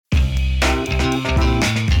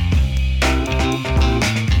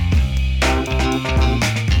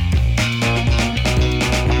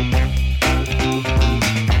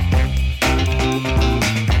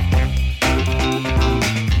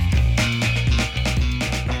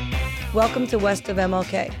Welcome to West of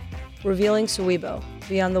MLK, revealing Sowebo,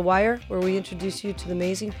 Beyond the Wire, where we introduce you to the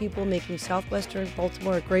amazing people making southwestern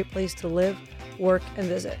Baltimore a great place to live, work, and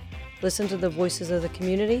visit. Listen to the voices of the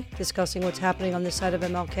community discussing what's happening on this side of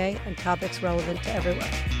MLK and topics relevant to everyone.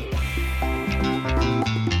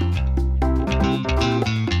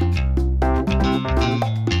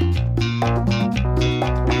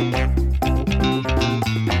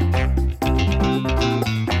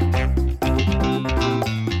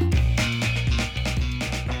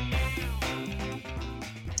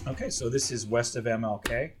 Okay, so this is West of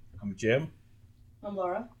MLK. I'm Jim. I'm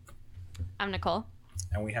Laura. I'm Nicole.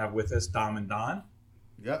 And we have with us Dom and Don.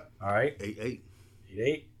 Yep. All right. 8-8. 8-8.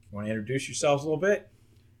 You want to introduce yourselves a little bit?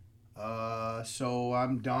 So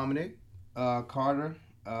I'm Dominic Carter,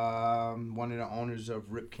 one of the owners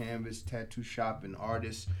of Ripp'd Canvas Tattoo Shop and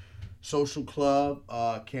Artist Social Club,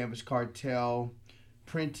 Canvas Cartel,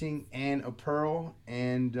 Printing and Apparel,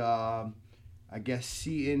 and I guess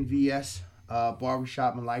CNVS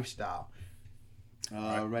Barbershop and Lifestyle,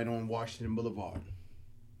 right on Washington Boulevard.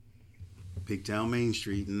 Pigtown Main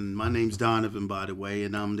Street, and my name's Donovan, by the way,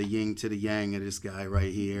 and I'm the yin to the yang of this guy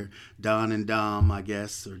right here. Don and Dom, I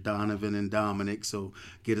guess, or Donovan and Dominic, so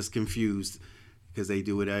get us confused because they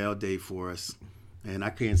do it all day for us. And I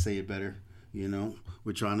can't say it better, you know.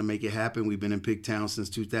 We're trying to make it happen. We've been in Pigtown since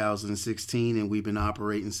 2016, and we've been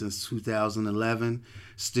operating since 2011,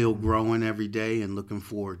 still growing every day and looking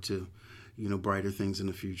forward to, you know, brighter things in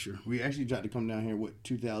the future. We actually tried to come down here,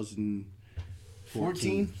 2014?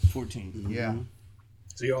 14, Mm-hmm. yeah.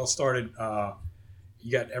 So you all started,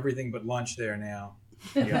 you got everything but lunch there now.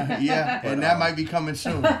 Yeah, But, and that might be coming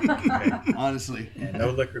soon, honestly. And no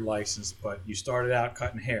liquor license, but you started out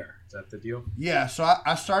cutting hair. Is that the deal? Yeah, so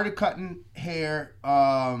I started cutting hair,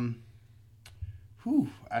 I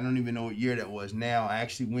don't even know what year that was now. I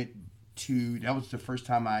actually went to, that was the first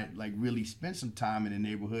time I like really spent some time in the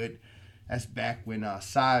neighborhood. That's back when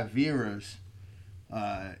Cy Vera's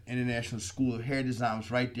International School of Hair Design was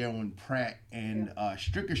right there on Pratt and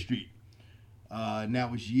Stricker Street. And that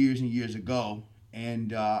was years and years ago.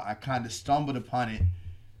 And I kind of stumbled upon it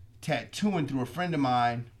tattooing through a friend of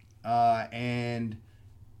mine, and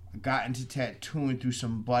got into tattooing through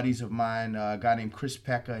some buddies of mine, a guy named Chris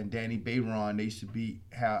Pecca and Danny Bayron. They used to be,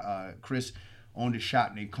 Chris owned a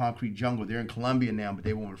shop named Concrete Jungle. They're in Columbia now, but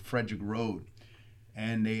they were on Frederick Road.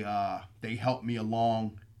 And they helped me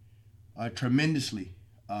along tremendously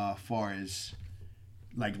far as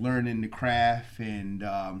like learning the craft. And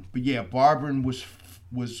but yeah, barbering was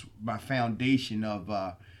my foundation of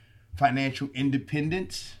financial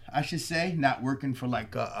independence, I should say, not working for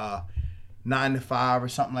like a 9 to 5 or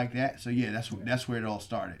something like that. So yeah, that's where it all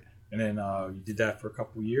started. And then you did that for a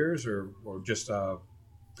couple of years, or just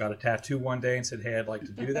got a tattoo one day and said, hey, I'd like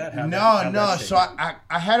to do that? No. So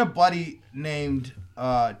I had a buddy named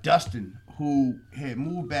Dustin who had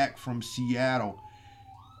moved back from Seattle,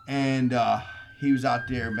 and he was out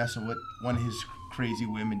there messing with one of his crazy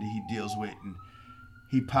women that he deals with, and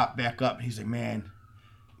he popped back up and he's like, man,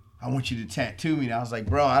 I want you to tattoo me. And I was like,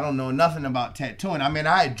 bro, I don't know nothing about tattooing. I mean,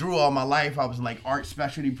 I drew all my life. I was in like art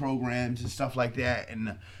specialty programs and stuff like that. And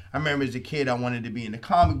I remember as a kid, I wanted to be in the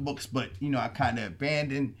comic books, but, you know, I kind of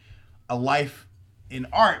abandoned a life in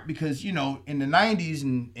art because, you know, in the 90s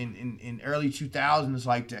and in early 2000s,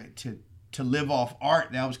 like to live off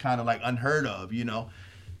art, that was kind of like unheard of, you know.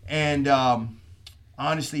 And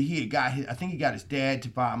honestly, I think he got his dad to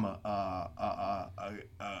buy him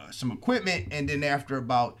some equipment, and then after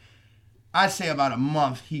I'd say about a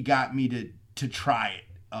month, he got me to try it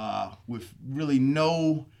with really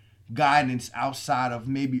no guidance outside of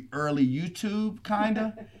maybe early YouTube, kind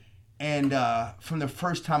of. And from the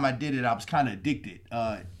first time I did it, I was kind of addicted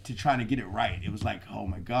to trying to get it right. It was like, oh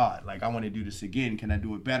my God, like I want to do this again. Can I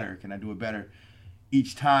do it better? Can I do it better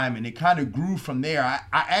each time? And it kind of grew from there. I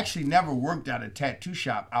actually never worked at a tattoo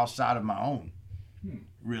shop outside of my own,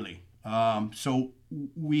 really. So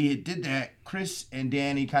we did that. Chris and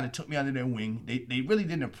Danny kind of took me under their wing. They really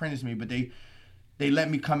didn't apprentice me, but they let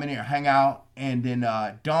me come in here, hang out. And then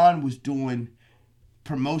Don was doing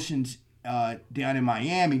promotions down in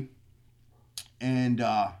Miami. And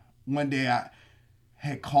one day I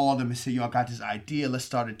had called him and said, yo, I got this idea. Let's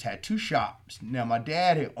start a tattoo shop. Now, my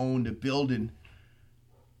dad had owned a building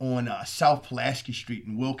on South Pulaski Street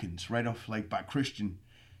in Wilkins, right off like by Christian.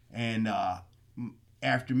 And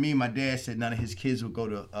after me, my dad said none of his kids would go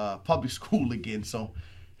to public school again. So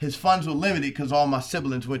his funds were limited because all my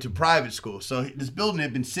siblings went to private school. So this building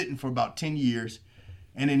had been sitting for about 10 years,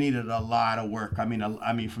 and it needed a lot of work. I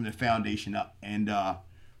mean, from the foundation up. And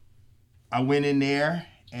I went in there,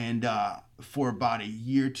 and for about a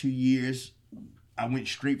year, 2 years, I went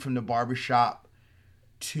straight from the barbershop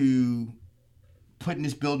to putting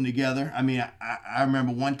this building together. I mean, I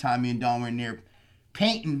remember one time me and Don were in there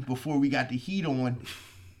painting before we got the heat on,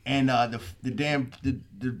 and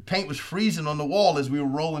the paint was freezing on the wall as we were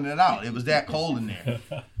rolling it out. It was that cold in there.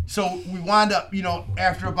 So we wound up,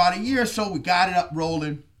 after about a year or so, we got it up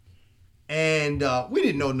rolling, and we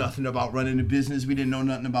didn't know nothing about running a business. We didn't know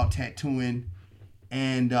nothing about tattooing,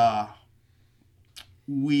 and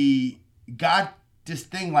we got this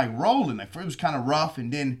thing like rolling. Like first it was kind of rough,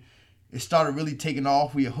 and then it started really taking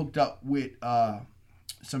off. We had hooked up with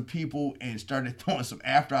some people and started throwing some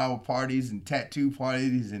after-hour parties and tattoo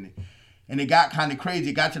parties, and it got kind of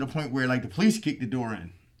crazy. It got to the point where like the police kicked the door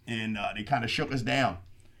in, and they kind of shook us down,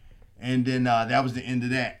 and then that was the end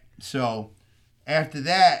of that. So after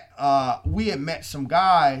that, we had met some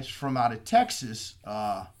guys from out of Texas,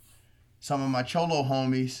 some of my Cholo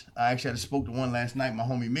homies. I actually spoke to one last night, my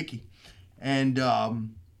homie Mickey, and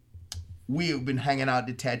we have been hanging out at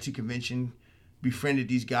the tattoo convention, befriended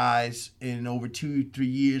these guys, and over 2-3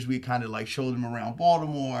 years we kind of like showed them around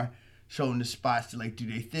Baltimore, showed them the spots to like do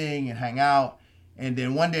their thing and hang out. And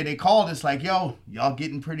then one day they called us like, yo, y'all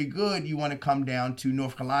getting pretty good, you want to come down to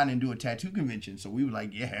North Carolina and do a tattoo convention? So we were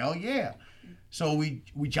like, yeah, hell yeah. So we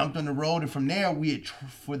jumped on the road, and from there we had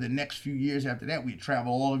for the next few years after that we had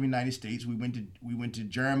traveled all over the United States. We went to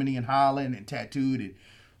Germany and Holland and tattooed, and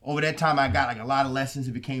over that time I got like a lot of lessons.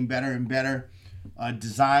 It became better and better.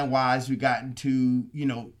 Design-wise, we got into,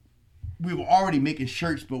 we were already making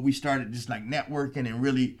shirts, but we started just like networking, and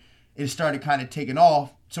really it started kind of taking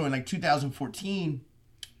off. So in like 2014,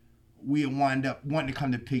 we had wound up wanting to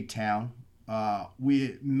come to Pigtown. We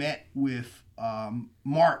had met with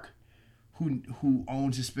Mark, who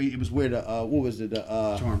owns the space. It was where the, what was it? The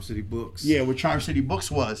Charm City Books. Yeah, where Charm City Books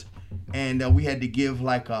was. And we had to give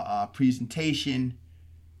like a presentation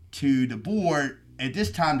to the board. At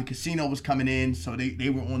this time, the casino was coming in, so they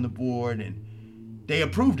were on the board, and they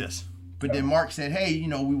approved us. But then Mark said, hey,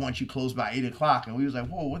 we want you closed by 8 o'clock. And we was like,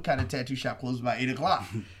 whoa, what kind of tattoo shop closes by 8 o'clock?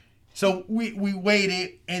 So we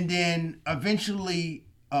waited, and then eventually,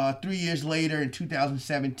 3 years later in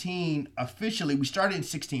 2017, officially, we started in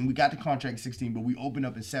 16. We got the contract in 16, but we opened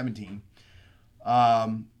up in 17.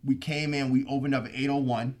 We came in, we opened up at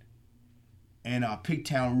 801. And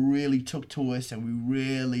Pigtown really took to us, and we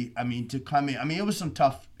really, to come in, it was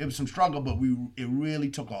some struggle, but it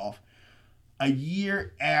really took off. A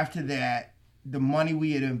year after that, the money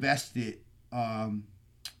we had invested,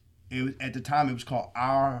 it was, at the time it was called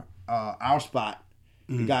Our Spot.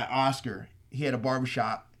 Mm-hmm. The guy Oscar, he had a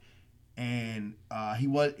barbershop, and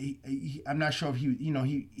I'm not sure if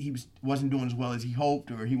he wasn't doing as well as he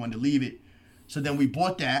hoped, or he wanted to leave it. So then we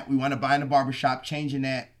bought that. We wound up buying the barbershop, changing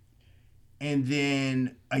that. And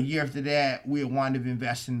then a year after that, we had wound up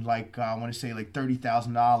investing like, I want to say like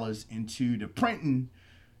 $30,000 into the printing,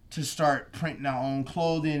 to start printing our own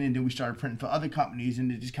clothing. And then we started printing for other companies,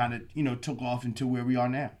 and it just kind of, took off into where we are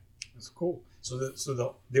now. That's cool. So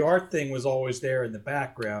the art thing was always there in the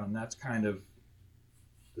background, and that's kind of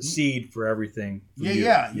the seed for everything.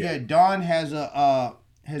 Yeah. Don has a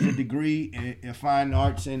degree in fine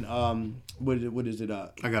arts, and what is it?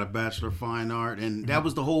 I got a Bachelor of Fine Art, and that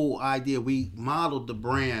was the whole idea. We modeled the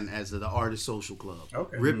brand as the Artist Social Club.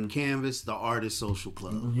 Okay. Ripp'd Canvas, the Artist Social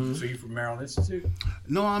Club. Mm-hmm. So you from Maryland Institute?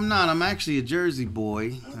 No, I'm not. I'm actually a Jersey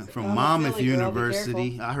boy from Monmouth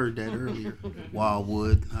University. I heard that earlier.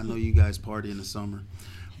 Wildwood. I know you guys party in the summer,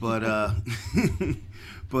 but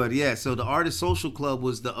but yeah. So the Artist Social Club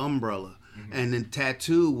was the umbrella. And then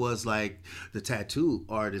tattoo was like, the tattoo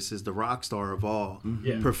artist is the rock star of all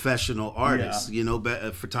professional artists.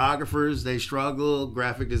 Yeah. Photographers, they struggle.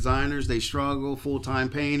 Graphic designers, they struggle. Full-time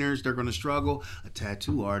painters, they're going to struggle. A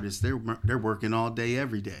tattoo artist, they're working all day,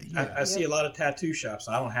 every day. I see a lot of tattoo shops.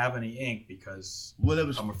 I don't have any ink because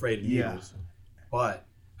I'm afraid of needles. But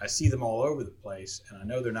I see them all over the place, and I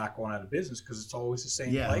know they're not going out of business because it's always the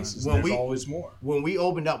same places. There's always more. When we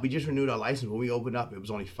opened up, we just renewed our license. When we opened up, it was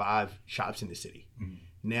only 5 shops in the city. Mm-hmm.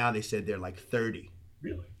 Now they said they're like 30.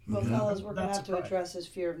 Really? Well, fellas, we're going to have to address his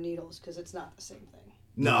fear of needles, because it's not the same thing.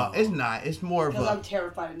 No, it's not. It's more of because I'm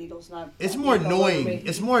terrified of needles. It's more annoying.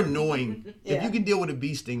 It's more annoying. Yeah. If you can deal with a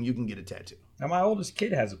bee sting, you can get a tattoo. Now, my oldest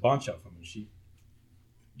kid has a bunch of them, and she,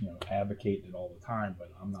 advocated it all the time,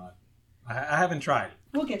 but I'm not. I haven't tried it.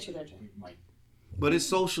 We'll get you there, Jim. But it's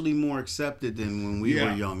socially more accepted than when we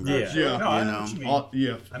were younger. Yeah. No,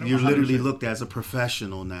 You're literally looked as a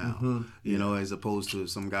professional now, you know, as opposed to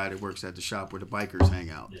some guy that works at the shop where the bikers hang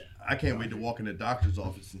out. Yeah. I can't wait to walk in the doctor's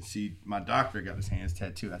office and see my doctor got his hands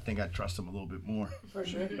tattooed. I think I trust him a little bit more. For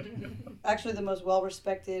sure. Actually, the most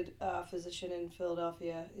well-respected physician in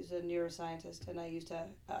Philadelphia is a neuroscientist, and I used to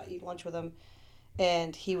eat lunch with him,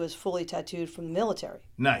 and he was fully tattooed from the military.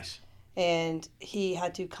 Nice. And he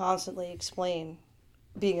had to constantly explain,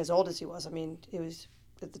 being as old as he was, I mean, he was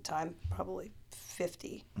at the time probably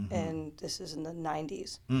 50, and this is in the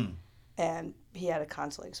 90s. And he had to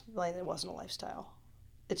constantly explain it wasn't a lifestyle.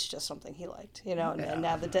 It's just something he liked, you know. And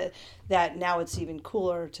now that now it's even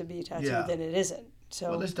cooler to be tattooed than it isn't.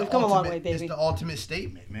 So we've come a long way, baby. It's the ultimate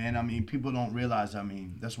statement, man. I mean, people don't realize. I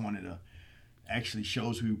mean, that's one of the actually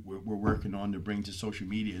shows we're working on to bring to social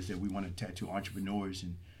media is that we want to tattoo entrepreneurs,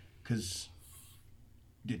 and because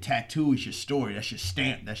the tattoo is your story, that's your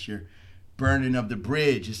stamp, that's your burning of the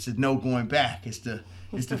bridge. It's the no going back. It's the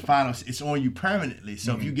final. It's on you permanently.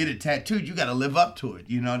 So if you get it tattooed, you got to live up to it.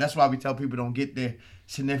 You know, that's why we tell people don't get their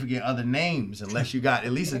significant other names unless you got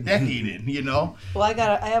at least a decade in. You know. Well, I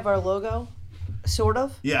have our logo, sort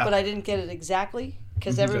of. Yeah. But I didn't get it exactly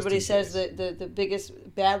because everybody says that the biggest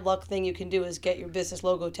bad luck thing you can do is get your business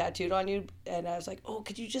logo tattooed on you. And I was like, oh,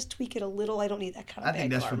 could you just tweak it a little? I don't need that kind of. I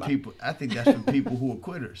think that's for people who are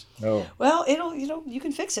quitters. Oh. Well, you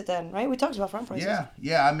can fix it then, right? We talked about front prices.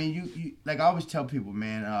 Yeah. I mean, you like I always tell people,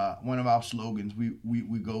 man. One of our slogans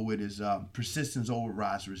we go with is persistence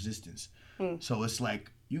overrides resistance. So it's like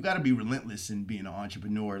you got to be relentless in being an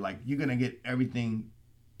entrepreneur. Like you're gonna get everything.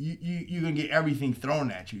 You're gonna get everything thrown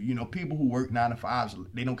at you. You know, people who work 9 to 5s,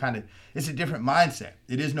 they don't kind of. It's a different mindset.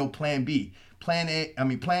 It is no plan B. Plan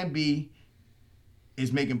B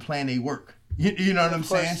is making plan A work. You know what I'm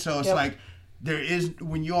saying? So it's like there is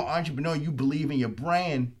when you're an entrepreneur, you believe in your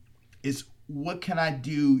brand. It's what can I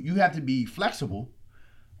do? You have to be flexible,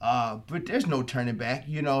 but there's no turning back.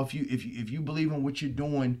 You know, if you believe in what you're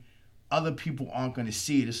doing, other people aren't going to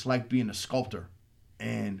see it. It's like being a sculptor,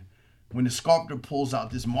 and when the sculptor pulls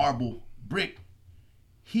out this marble brick,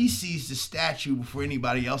 he sees the statue before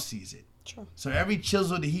anybody else sees it. Sure. So every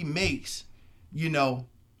chisel that he makes, you know,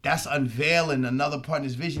 that's unveiling another part of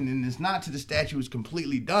his vision. And it's not till the statue is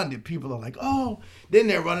completely done that people are like, oh, then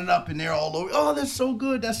they're running up and they're all over, oh, that's so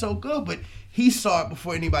good. But he saw it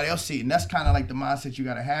before anybody else see it. And that's kind of like the mindset you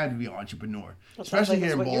got to have to be an entrepreneur. Well, especially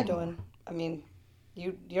here in what Baltimore. you're doing. I mean,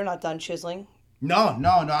 you're not done chiseling. No.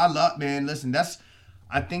 I love, man. Listen,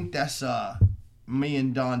 I think that's me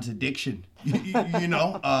and Don's addiction. you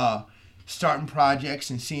know, starting projects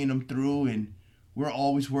and seeing them through, and we're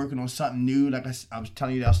always working on something new. Like I was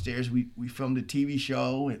telling you downstairs, we filmed a TV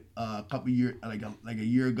show a couple of years, like a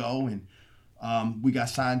year ago, and we got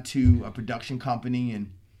signed to a production company,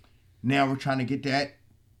 and now we're trying to get that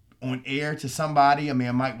on air to somebody. I mean,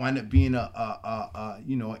 it might wind up being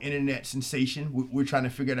an internet sensation. We're trying to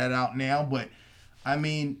figure that out now, but I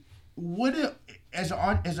mean, as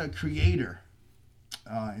a creator,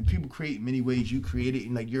 and people create in many ways. You create it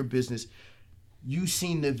in like your business. You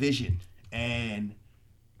seen the vision, and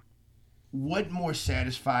what more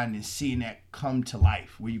satisfying than seeing that come to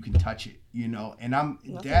life where you can touch it, you know? And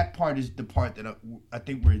that part is the part that I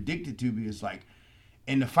think we're addicted to, because like,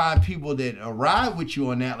 and to find people that ride with you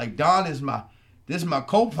on that, like Don is my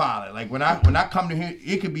co-pilot. Like when I come to him,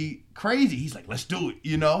 it could be crazy. He's like, let's do it,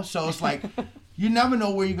 you know? So it's like, you never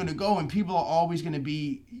know where you're going to go, and people are always going to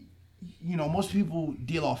be, you know, most people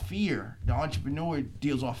deal off fear. The entrepreneur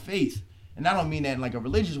deals off faith. And I don't mean that in like a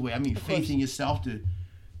religious way. I mean faith in yourself to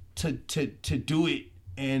do it.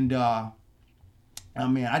 And I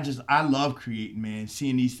mean, I love creating, man,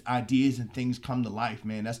 seeing these ideas and things come to life,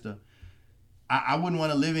 man. I wouldn't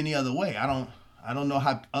want to live any other way. I don't know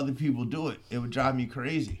how other people do it. It would drive me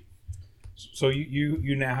crazy. So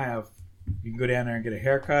you now you can go down there and get a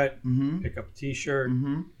haircut, pick up a t-shirt.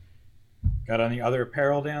 Got any other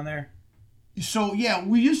apparel down there? So yeah,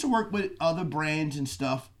 we used to work with other brands and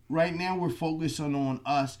stuff. Right now we're focused on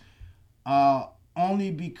us,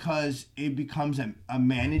 only because it becomes a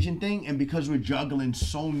managing thing, and because we're juggling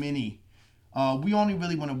so many. We only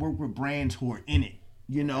really want to work with brands who are in it.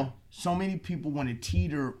 You know, so many people want to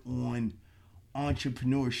teeter on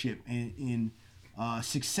entrepreneurship, and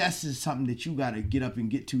success is something that you got to get up and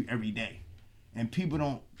get to every day, and people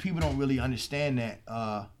don't really understand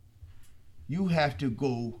that. You have to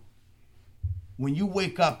go. When you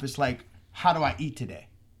wake up, it's like, how do I eat today?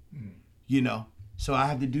 You know, so I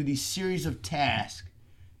have to do these series of tasks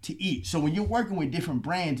to eat. So when you're working with different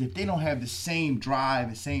brands, if they don't have the same drive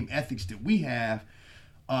and same ethics that we have,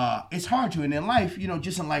 it's hard to. And in life,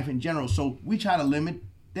 just in life in general. So we try to limit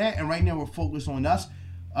that. And right now we're focused on us.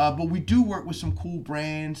 But we do work with some cool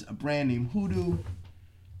brands. A brand named Hoodoo.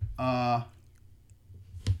 That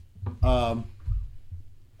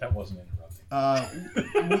wasn't interrupting.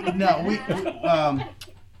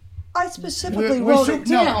 I specifically wrote it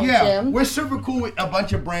down, Jim. We're super cool with a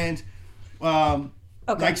bunch of brands,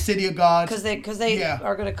 like City of Gods. Because they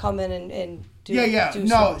are going to come in and do. Do No,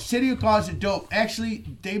 stuff. City of Gods are dope. Actually,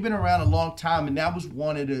 they've been around a long time, and that was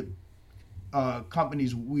one of the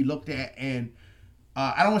companies we looked at, and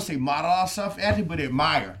I don't want to say model our stuff after, but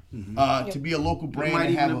admire to be a local brand. It might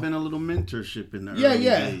and even have been a little mentorship in the early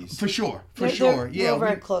days. For sure. We're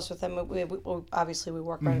very close with them. We obviously we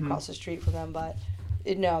work right across the street from them, but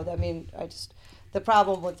the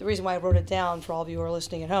problem with the reason why I wrote it down for all of you who are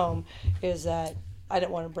listening at home is that I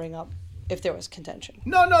didn't want to bring up if there was contention.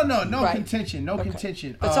 No contention,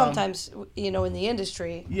 contention. But sometimes, in the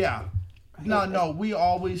industry. Yeah. No,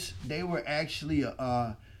 they were actually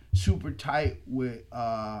super tight with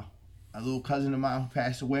a little cousin of mine who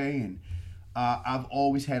passed away, and I've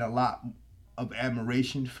always had a lot of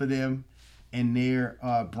admiration for them and their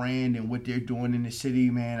brand and what they're doing in the city,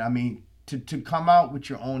 man. I mean, to come out with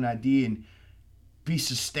your own idea and be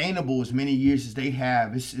sustainable as many years as they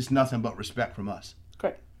have, it's nothing but respect from us.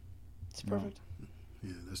 Great. It's perfect.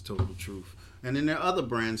 Yeah, that's total truth. And then there are other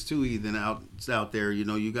brands too, Ethan, out there.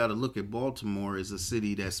 You got to look at Baltimore as a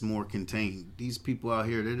city that's more contained. These people out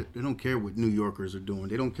here, they don't care what New Yorkers are doing.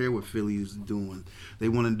 They don't care what Philly is doing. They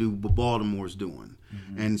want to do what Baltimore's doing.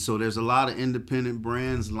 Mm-hmm. And so there's a lot of independent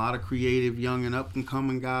brands, a lot of creative, young and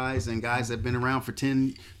up-and-coming guys, and guys that have been around for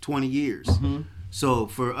 10, 20 years. Mm-hmm. So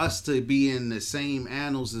for us to be in the same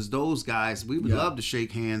annals as those guys, we would love to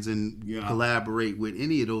shake hands and collaborate with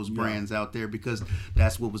any of those brands out there, because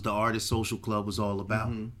that's what was the Artist Social Club was all about.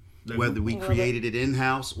 Mm-hmm. Whether we created it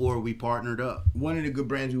in-house or we partnered up. One of the good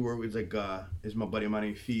brands we work with is my buddy, my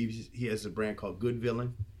name Phoebes. He has a brand called Good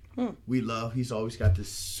Villain. He's always got the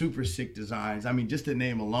super sick designs. I mean, just the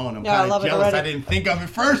name alone, I'm kind of jealous. I didn't think of it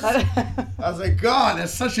first. I was like, God,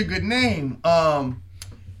 that's such a good name.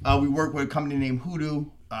 We work with a company named Hoodoo.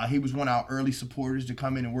 He was one of our early supporters to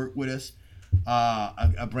come in and work with us.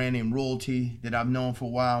 A brand named Royalty that I've known for a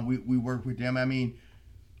while. We work with them. I mean,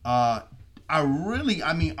 honestly,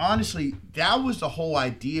 that was the whole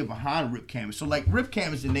idea behind Ripp'd Canvas. So, like, Ripp'd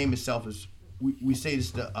Canvas, the name itself is, we say it's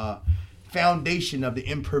the foundation of the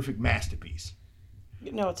imperfect masterpiece.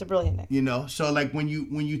 No, it's a brilliant name. So like when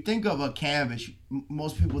you think of a canvas,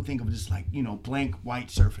 most people think of just like, blank white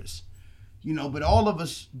surface. But all of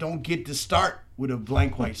us don't get to start with a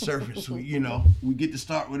blank white surface. We get to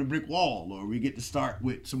start with a brick wall, or we get to start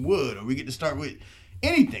with some wood, or we get to start with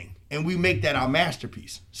anything, and we make that our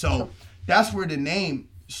masterpiece. So that's where the name.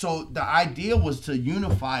 So the idea was to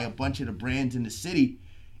unify a bunch of the brands in the city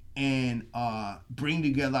and bring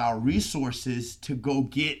together our resources to go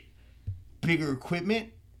get bigger equipment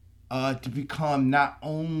to become not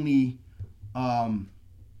only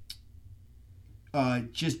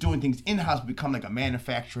just doing things in-house, become like a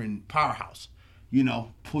manufacturing powerhouse.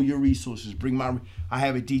 Pull your resources, I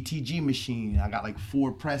have a DTG machine. I got like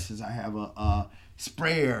 4 presses. I have a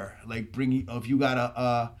sprayer. Like if you got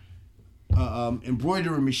a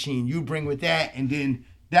embroidery machine, you bring with that. And then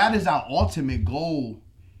that is our ultimate goal,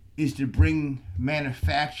 is to bring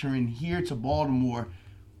manufacturing here to Baltimore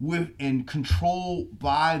and controlled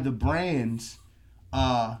by the brands,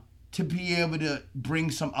 to be able to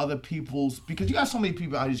bring some other people's, because you got so many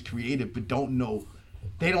people out here creative but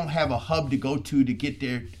they don't have a hub to go to get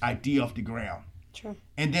their idea off the ground. True.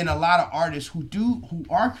 And then a lot of artists who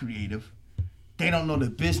are creative, they don't know the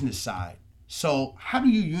business side. So how do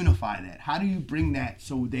you unify that? How do you bring that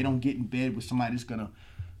so they don't get in bed with somebody that's gonna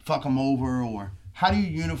fuck them over? Or how do you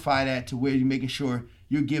unify that to where you're making sure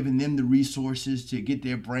you're giving them the resources to get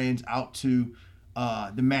their brands out to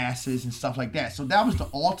the masses and stuff like that? So that was the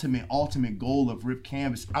ultimate goal of Ripp'd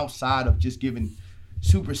Canvas, outside of just giving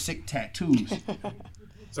super sick tattoos.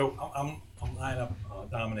 So I'm lining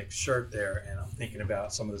up Dominic's shirt there, and I'm thinking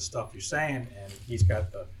about some of the stuff you're saying, and he's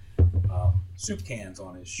got the soup cans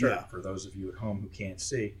on his shirt, for those of you at home who can't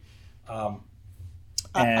see.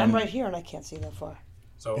 I'm right here and I can't see that far.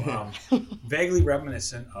 So vaguely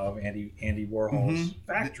reminiscent of Andy Warhol's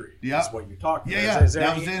factory. Yeah. That's what you're talking about. Is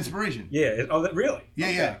that was the inspiration. Yeah. Really?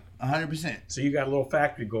 Yeah. 100%. So you got a little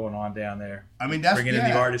factory going on down there. I mean, that's bringing in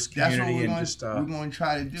the artist community and just we're going to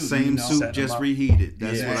try to do. Same soup, just reheated.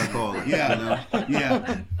 That's what I call it. Yeah.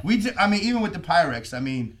 Yeah. Even with the Pyrex,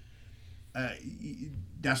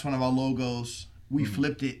 that's one of our logos. We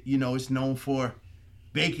flipped it. It's known for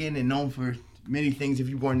bacon and known for many things. If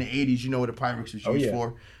you're born in the 80s, you know what a Pyrex was used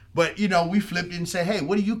for. But, you know, we flipped it and said, hey,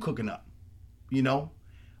 what are you cooking up? You know?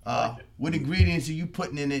 What ingredients are you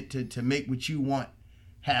putting in it to make what you want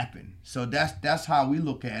happen? So that's how we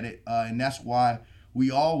look at it. And that's why we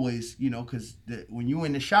always, you know, because when you're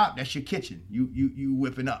in the shop, that's your kitchen. You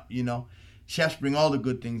whipping up, you know. Chefs bring all the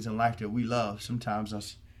good things in life that we love.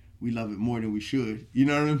 Sometimes we love it more than we should. You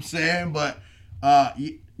know what I'm saying? But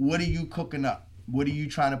what are you cooking up? What are you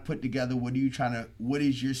trying to put together? What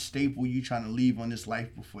is your staple you trying to leave on this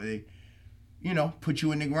life before they, you know, put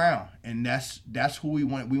you in the ground? And that's who we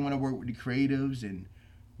want. We want to work with the creatives, and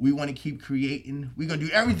we want to keep creating. We're going to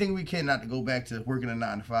do everything we can not to go back to working a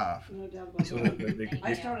 9 to 5. No doubt about that.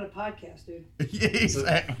 I started a podcast, dude. Yeah,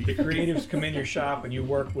 exactly. So the creatives come in your shop and you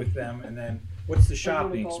work with them, and then what's the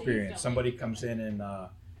shopping experience? Somebody comes in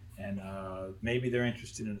and maybe they're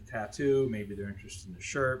interested in a tattoo, maybe they're interested in a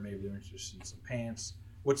shirt, maybe they're interested in some pants.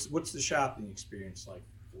 What's the shopping experience like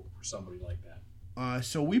for somebody like that?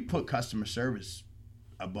 So we put customer service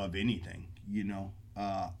above anything, you know.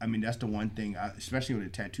 I mean, that's the one thing, especially with the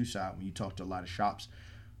tattoo side, when you talk to a lot of shops.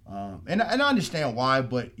 And I understand why,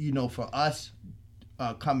 but, you know, for us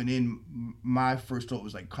coming in, my first thought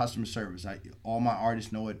was like customer service. All my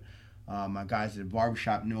artists know it. My guys at the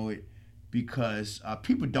barbershop know it, because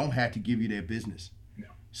people don't have to give you their business. No.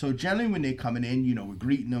 So generally when they're coming in, you know, we're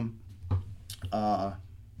greeting them,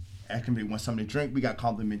 asking if they want something to drink. We got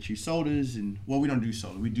complimentary sodas, and, well, we don't do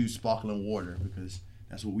soda. We do sparkling water because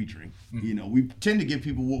that's what we drink. Mm-hmm. You know, we tend to give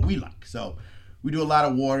people what we like. So we do a lot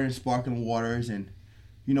of water and sparkling waters, and,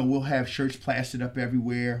 you know, we'll have shirts plastered up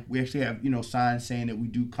everywhere. We actually have, you know, signs saying that we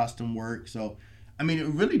do custom work. So, I mean, it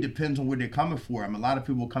really depends on what they're coming for. I mean, a lot of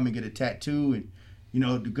people come and get a tattoo, and, you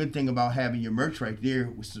know, the good thing about having your merch right there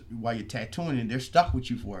while you're tattooing, and they're stuck with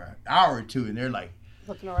you for an hour or two, and they're like,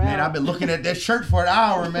 looking around. Man, I've been looking at that shirt for an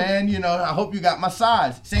hour, man. You know, I hope you got my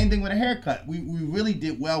size. Same thing with a haircut. We really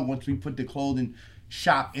did well once we put the clothing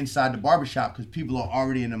shop inside the barbershop, because people are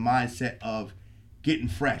already in the mindset of getting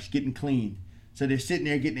fresh, getting clean. So they're sitting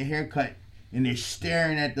there getting a haircut, and they're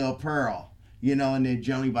staring at the apparel, you know, and they're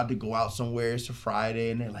generally about to go out somewhere. It's a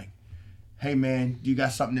Friday, and they're like, hey, man, you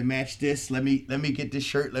got something to match this? Let me get this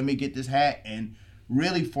shirt. Let me get this hat. And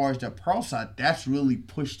really, far as the apparel side, that's really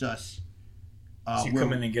pushed us. So you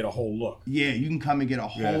come in and get a whole look. Yeah, you can come and get a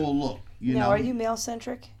whole look. You know? Are you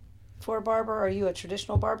male-centric for a barber? Are you a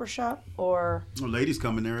traditional barber shop? Or... Well, ladies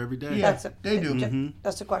come in there every day. Yeah, they do.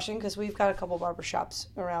 That's the question, because we've got a couple barber shops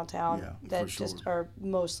around town that just are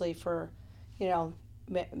mostly for, you know,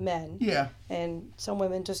 men. Yeah. And some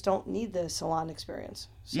women just don't need the salon experience.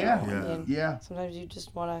 So, I mean, sometimes you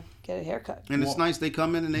just want to get a haircut. And it's nice they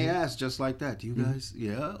come in and they ask just like that. Do you guys?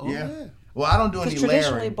 Yeah. Oh, yeah. Well, I don't do any layering.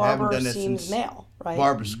 Traditionally, barber seems male, right?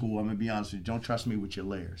 Barber school. I'm gonna be honest with you. Don't trust me with your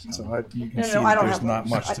layers. So you can see I don't there's have not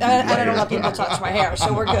much to do. I don't let people touch my hair,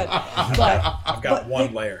 so we're good. But I've got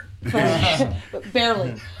one layer.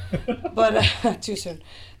 Barely. But too soon.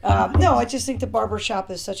 No, I just think the barber shop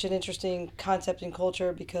is such an interesting concept and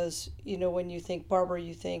culture, because, you know, when you think barber,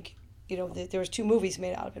 you think, you know, there was 2 movies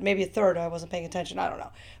made out of it, maybe a third. I wasn't paying attention. I don't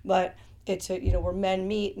know, but it's you know, where men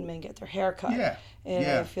meet and men get their hair cut. Yeah. And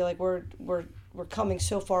I feel like we're coming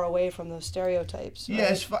so far away from those stereotypes. Right?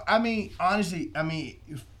 Yeah, I mean, honestly,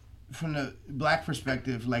 from the black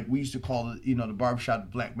perspective, like we used to call it, you know, the barbershop,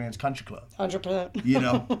 the black man's country club. 100%. You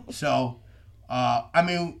know, so I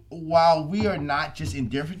mean, while we are not just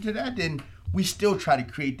indifferent to that, then we still try to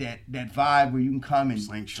create that vibe where you can come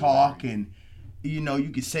and talk, and, you know, you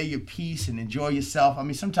can say your piece and enjoy yourself. I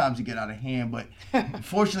mean, sometimes it get out of hand, but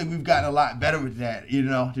fortunately we've gotten a lot better with that, you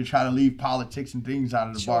know, to try to leave politics and things out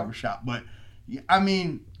of the barbershop. But, I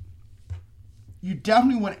mean, you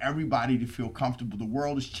definitely want everybody to feel comfortable. The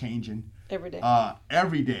world is changing. Every day.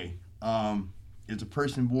 Every day. As a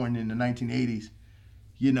person born in the 1980s,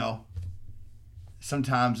 you know,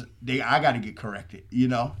 sometimes I got to get corrected, you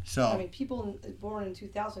know. So I mean, people born in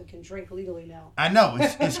 2000 can drink legally now. I know,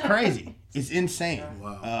 it's crazy, it's insane.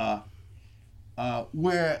 Wow.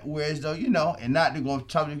 Whereas though, you know, and not to go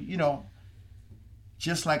tell you, you know,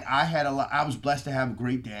 just like I was blessed to have a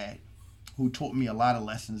great dad who taught me a lot of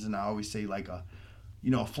lessons, and I always say, like,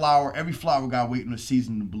 every flower got waiting on a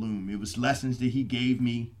season to bloom. It was lessons that he gave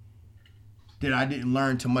me that I didn't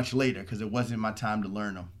learn till much later, because it wasn't my time to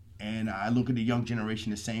learn them. And I look at the young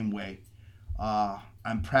generation the same way.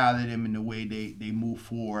 I'm proud of them in the way they move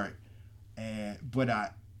forward. But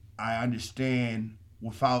I understand,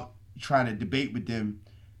 without trying to debate with them,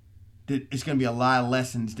 that it's going to be a lot of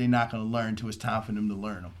lessons they're not going to learn until it's time for them to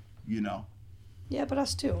learn them, you know? Yeah, but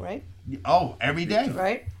us too, right? Oh, every day.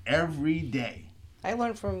 Right? Every day. I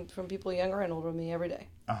learn from people younger and older than me every day.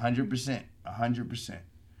 100%.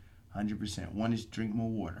 100%. One is drink more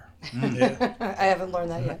water. Yeah. I haven't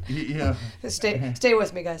learned that yet. Yeah. Stay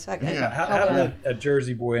with me, guys. Okay. Yeah. How did a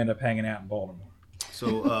Jersey boy end up hanging out in Baltimore?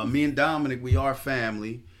 So me and Dominic, we are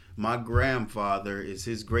family. My grandfather is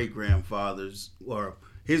his great-grandfather's, or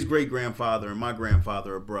his great-grandfather and my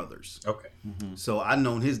grandfather are brothers. Okay. Mm-hmm. So I've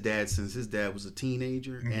known his dad since his dad was a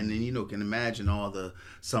teenager. Mm-hmm. And then, can imagine all the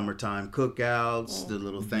summertime cookouts, the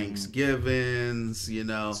little Thanksgivings, So you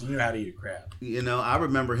know how to eat a crab. I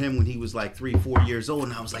remember him when he was like 3-4 years old,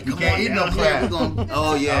 and I was like, come on, eat no crab.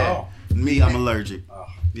 Oh, yeah. Me, I'm allergic. Oh.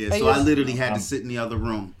 Yeah, so I literally had to sit in the other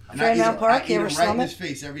room. Fairmount Park, you ever right slum in it? his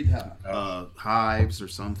face every time. Hives or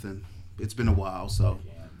something. It's been a while, so.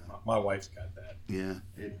 Yeah, my wife's got that. Yeah.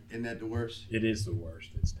 Isn't that the worst? It is the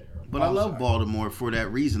worst. It's terrible. But I love Baltimore for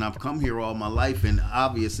that reason. I've come here all my life, and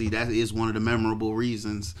obviously that is one of the memorable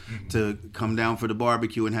reasons to come down for the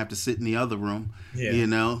barbecue and have to sit in the other room. Yeah.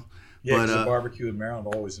 Yeah, but the barbecue in Maryland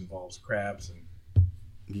always involves crabs and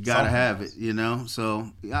you gotta have it, So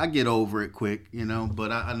I get over it quick,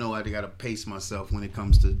 But I know I gotta pace myself when it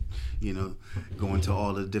comes to, going to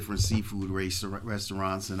all the different seafood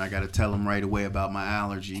restaurants, and I gotta tell them right away about my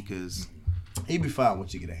allergy because he'd be fine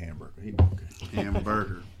once you get a hamburger. He'd be okay.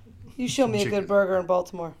 Hamburger. You show me a good burger in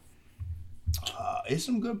Baltimore. It's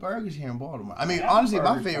some good burgers here in Baltimore. I mean, honestly,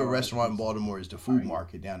 my favorite restaurant in Baltimore is the Food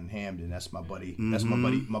Market down in Hamden. That's my buddy. Mm-hmm. That's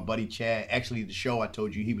my buddy Chad. Actually, the show I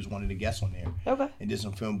told you, he was one of the guests on there. Okay. And did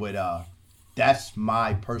some film, but that's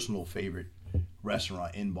my personal favorite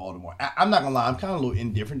restaurant in Baltimore. I'm not gonna lie, I'm kind of a little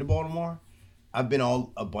indifferent to Baltimore. I've been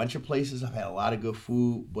a bunch of places. I've had a lot of good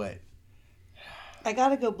food, but I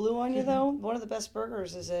gotta go blue on you though. One of the best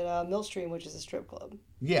burgers is at Millstream, which is a strip club.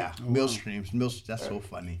 Yeah, Millstreams. That's so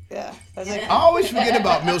funny. Yeah, I always forget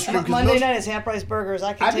about Millstream. Monday night is half price burgers.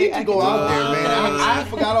 I need to go out there, man. I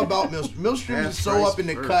forgot about Millstream. Millstream is so up in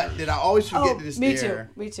the cut that I always forget that it's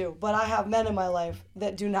there. Me too. But I have men in my life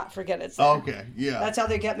that do not forget it's there. Okay, yeah. That's how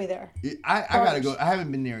they get me there. I gotta go. I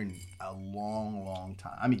haven't been there in a long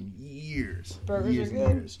time. I mean, years. Burgers years are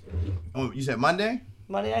good. Years. Oh, you said Monday?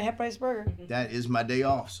 Monday night half price burger. That is my day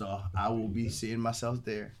off, so I will be seeing myself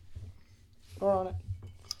there. We're on it.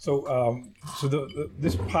 So,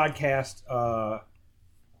 this podcast,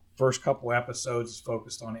 first couple episodes is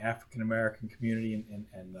focused on the African American community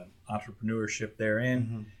and the entrepreneurship therein.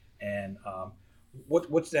 Mm-hmm. And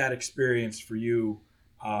what's that experience for you,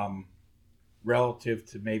 relative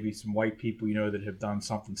to maybe some white people that have done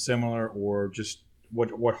something similar, or just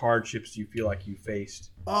what hardships do you feel like you faced?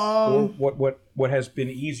 Or what has been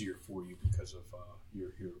easier for you because of your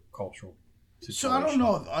cultural situation? So I don't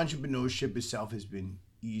know if entrepreneurship itself has been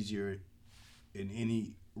easier in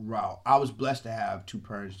any route. I was blessed to have two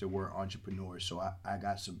parents that were entrepreneurs, so I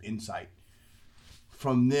got some insight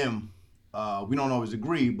from them. We don't always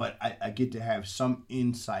agree, but I get to have some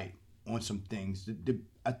insight on some things.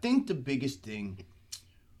 I think the biggest thing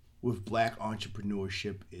with Black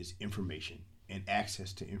entrepreneurship is information and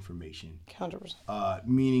access to information. 100%.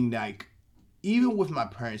 Meaning, like, even with my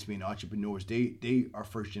parents being entrepreneurs, they are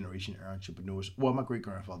first generation entrepreneurs. Well, my great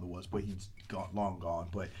grandfather was, but he's long gone.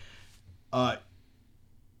 But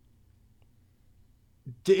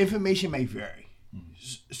the information may vary.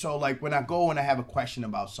 So, like, when I go and I have a question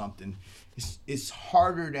about something, it's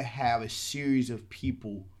harder to have a series of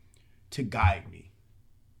people to guide me.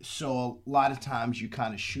 So a lot of times you're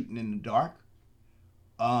kind of shooting in the dark.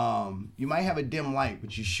 You might have a dim light,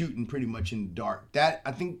 but you're shooting pretty much in the dark. That,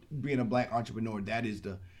 I think, being a Black entrepreneur, that is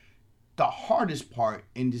the hardest part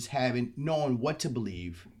in just knowing what to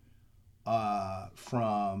believe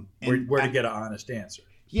from where to get an honest answer.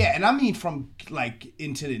 Yeah, and I mean from like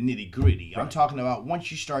into the nitty gritty. Right. I'm talking about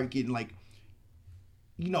once you start getting like,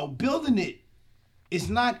 building it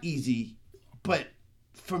is not easy, but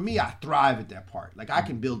for me, I thrive at that part. Like, I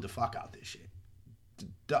can build the fuck out this shit.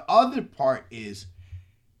 The other part is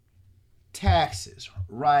taxes,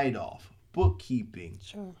 write-off, bookkeeping.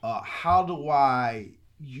 Sure. How do I,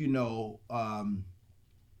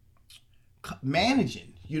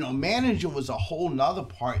 managing. Managing was a whole nother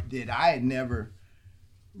part that I had never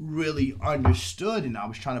really understood, and I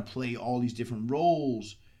was trying to play all these different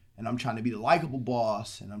roles, and I'm trying to be the likable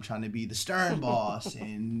boss, and I'm trying to be the stern boss,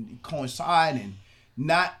 and coinciding,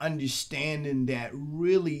 not understanding that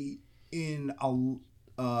really and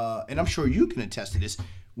I'm sure you can attest to this,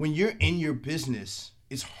 when you're in your business,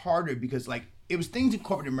 it's harder because, like, it was things in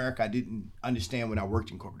corporate America I didn't understand when I worked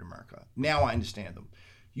in corporate America. Now I understand them.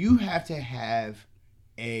 You have to have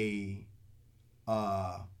a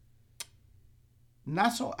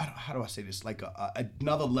not so, how do I say this, like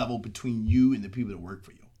another level between you and the people that work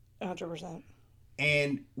for you. 100%.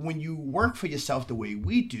 And when you work for yourself the way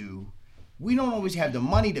we do, we don't always have the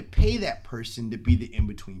money to pay that person to be the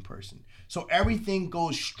in-between person. So everything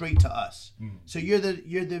goes straight to us. So you're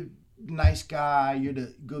the nice guy, you're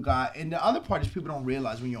the good guy. And the other part is people don't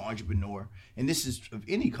realize when you're an entrepreneur, and this is of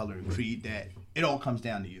any color and creed, that it all comes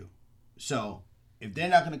down to you. So if they're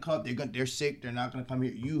not going to come, they're sick, they're not going to come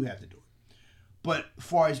here, you have to do it. But as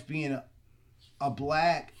far as being a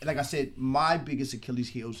black, like I said, my biggest Achilles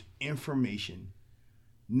heel is information,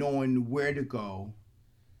 knowing where to go,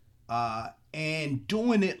 and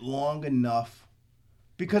doing it long enough,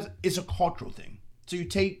 because it's a cultural thing. So you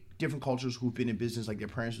take different cultures who've been in business, like their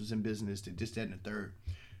parents was in business, they this, that, and the third.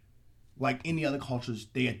 Like any other cultures,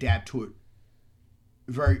 they adapt to it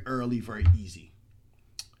very early, very easy.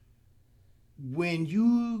 When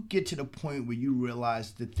you get to the point where you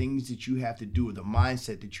realize the things that you have to do, or the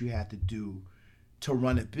mindset that you have to do to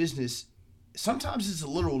run a business, sometimes it's a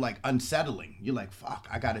little like unsettling. You're like, fuck,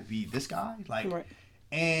 I gotta be this guy? Like, right.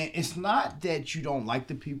 And it's not that you don't like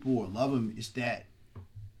the people or love them, it's that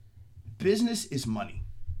business is money.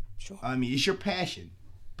 Sure. I mean, it's your passion,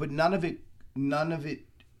 but none of it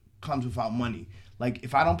comes without money. Like,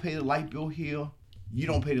 if I don't pay the light bill here, you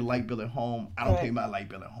don't pay the light bill at home, I don't pay my light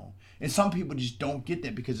bill at home. And some people just don't get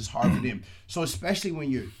that because it's hard for them. So especially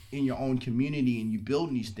when you're in your own community and you're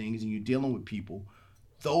building these things and you're dealing with people,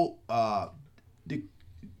 though,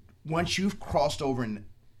 once you've crossed over in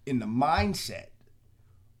the mindset,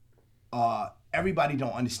 everybody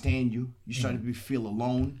don't understand you. You start to feel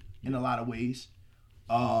alone in a lot of ways.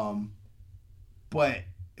 But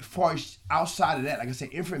as far as outside of that, like I said,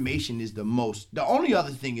 information is the only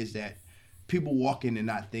other thing is that people walk in and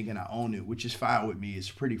not thinking I own it, which is fine with me.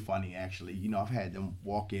 It's pretty funny, actually. You know, I've had them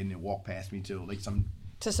walk in and walk past me to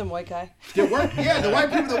some white guy. The white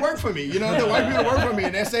people that work for me. You know, the white people that work for me,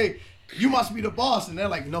 and they say, "You must be the boss," and they're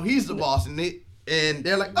like, "No, he's the boss," and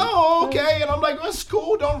they're like, "Oh, okay," and I'm like, "That's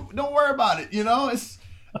cool. Don't worry about it." You know,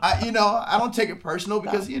 I don't take it personal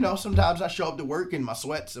because sometimes I show up to work in my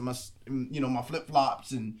sweats and my flip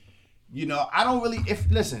flops, and I don't really.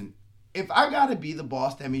 If I gotta be the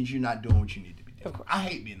boss, that means you're not doing what you need to be doing. I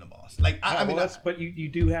hate being the boss. But you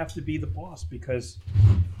do have to be the boss because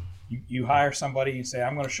you hire somebody and say,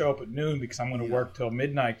 I'm going to show up at noon because I'm going to work till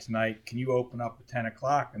midnight tonight. Can you open up at 10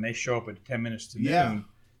 o'clock? And they show up at 10 minutes to noon.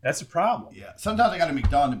 That's a problem. Yeah. Sometimes I got to make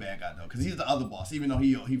Don the bad guy, though, because he's the other boss, even though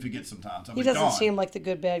he forgets sometimes. He doesn't seem like the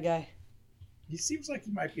good bad guy. He seems like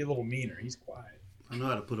he might be a little meaner. He's quiet. I know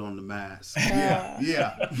how to put on the mask.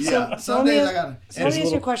 Yeah. Some days I gotta. So let me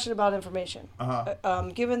ask you a question about information.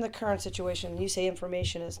 Given the current situation, you say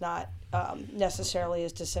information is not necessarily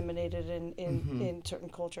as disseminated in certain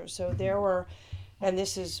cultures. So there were, and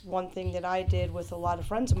this is one thing that I did with a lot of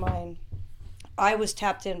friends of mine. I was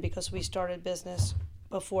tapped in because we started business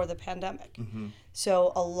before the pandemic.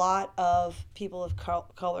 So a lot of people of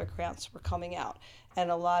color grants were coming out, and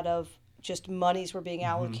a lot of just monies were being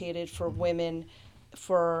allocated for women,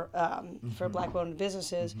 for Black-owned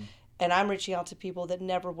businesses, and I'm reaching out to people that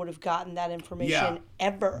never would have gotten that information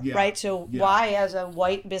ever, right? So why, as a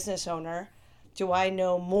white business owner, do I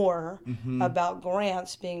know more about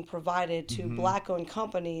grants being provided to Black-owned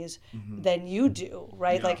companies than you do,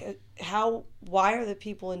 right? Like, why are the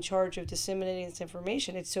people in charge of disseminating this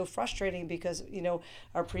information? It's so frustrating because,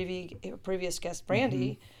 our previous guest,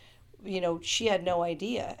 Brandy, she had no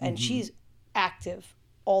idea, and she's active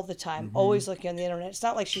all the time, always looking on the internet. It's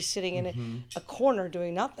not like she's sitting in a corner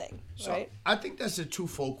doing nothing, right? So I think that's a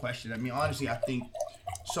twofold question. I mean, honestly, I think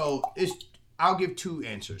so. I'll give two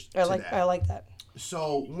answers to that. I like that.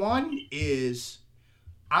 So one is,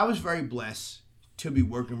 I was very blessed to be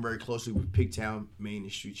working very closely with Pigtown Main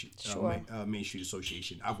Street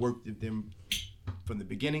Association. I've worked with them from the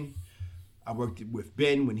beginning. I worked with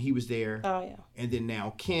Ben when he was there. Oh yeah. And then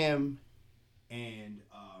now Kim, and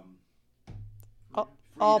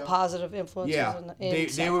all positive influences. Yeah,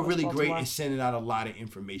 they were really great at sending out a lot of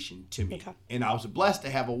information to me. Okay. And I was blessed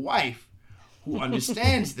to have a wife who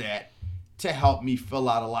understands that to help me fill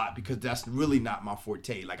out a lot, because that's really not my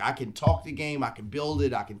forte. Like, I can talk the game, I can build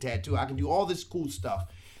it, I can tattoo, I can do all this cool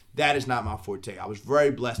stuff. That is not my forte. I was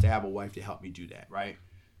very blessed to have a wife to help me do that, right?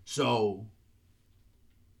 So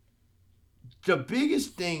the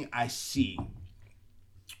biggest thing I see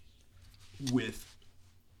with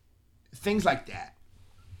things like that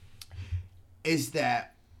is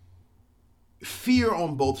that fear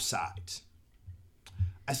on both sides.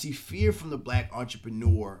 I see fear from the Black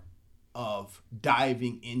entrepreneur of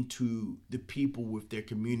diving into the people with their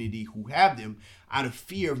community who have them out of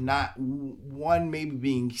fear of not, one, maybe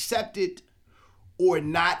being accepted, or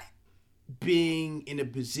not being in a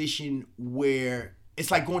position where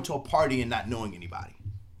it's like going to a party and not knowing anybody.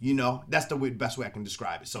 You know, that's the best way I can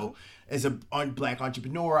describe it. So as a black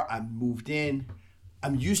entrepreneur, I moved in.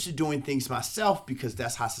 I'm used to doing things myself because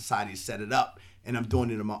that's how society set it up. And I'm doing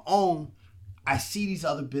it on my own. I see these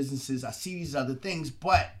other businesses. I see these other things,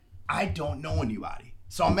 but I don't know anybody.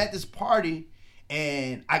 So I'm at this party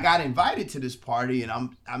and I got invited to this party and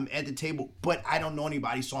I'm at the table, but I don't know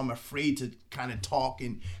anybody. So I'm afraid to kind of talk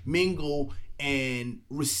and mingle and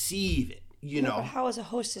receive it, you know. But how as a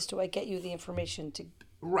hostess do I get you the information to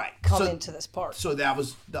right come into this party? So that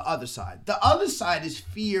was the other side. The other side is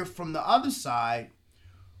fear from the other side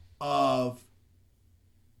of,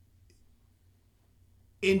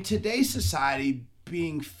 in today's society,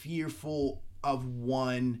 being fearful of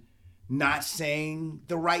one not saying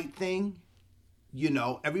the right thing. You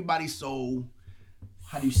know, everybody's so,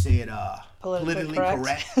 how do you say it, politically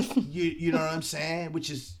correct. You know what I'm saying?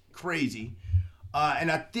 Which is crazy.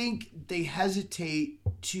 And I think they hesitate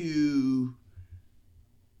to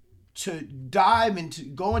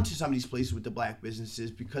go into some of these places with the black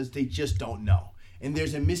businesses because they just don't know. And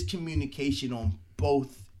there's a miscommunication on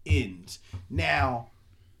both ends. Now,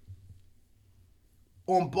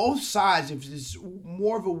 on both sides, if there's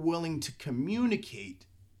more of a willing to communicate,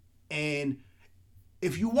 and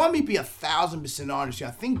if you want me to be 1,000% honest,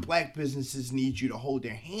 I think black businesses need you to hold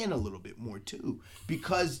their hand a little bit more too,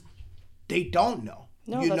 because they don't know.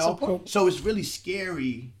 No, that's important. So it's really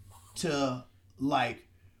scary to, like,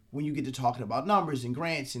 when you get to talking about numbers and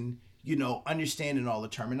grants and, you know, understanding all the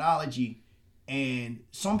terminology. And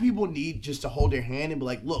some people need just to hold their hand and be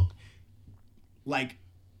like, look, like,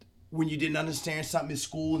 when you didn't understand something in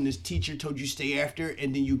school and this teacher told you stay after,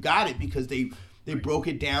 and then you got it because they broke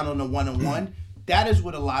it down on a one-on-one. That is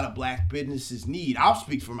what a lot of black businesses need. I'll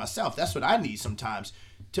speak for myself. That's what I need sometimes,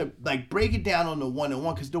 to like break it down on the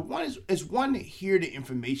one-on-one, because the one is one to hear the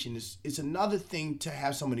information. It's another thing to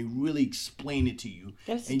have somebody really explain it to you.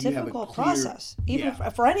 And it's a difficult process, even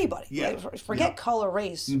for anybody. Yeah. Like, forget color,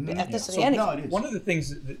 race, ethnicity, So, anything. No, it is. One of the things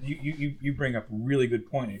that you bring up a really good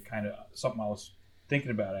point, and kind of something I was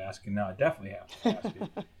thinking about asking, now I definitely have to ask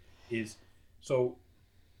it, is, so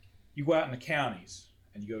you go out in the counties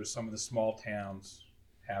and you go to some of the small towns,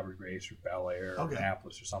 Havre Grace or Bel Air or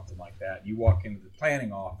Annapolis or something like that. You walk into the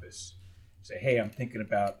planning office, say, hey, I'm thinking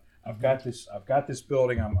about, I've got this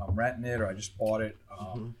building, I'm renting it, or I just bought it,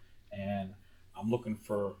 and I'm looking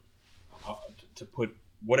for to put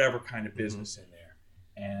whatever kind of business in there.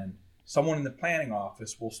 And someone in the planning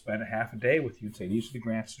office will spend a half a day with you and say, these are the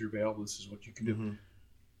grants that are available, this is what you can do.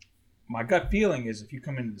 My gut feeling is if you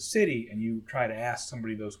come into the city and you try to ask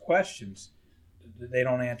somebody those questions, they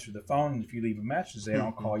don't answer the phone, and if you leave a message, they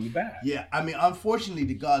don't call you back. Yeah, I mean, unfortunately,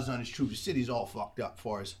 the God's honest truth, the city's all fucked up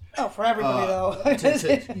for us. Oh, for everybody,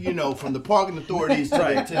 though. You know, from the parking authorities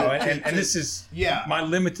and this is my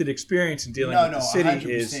limited experience in dealing with the city 100%.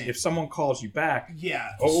 Is if someone calls you back,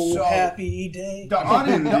 happy day. The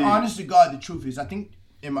honest to God, the truth is, I think,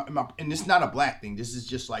 and it's not a black thing. This is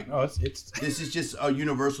just like, this is just a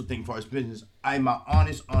universal thing for us business. In my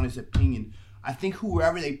honest opinion, I think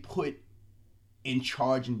whoever they put in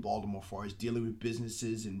charge in Baltimore for us dealing with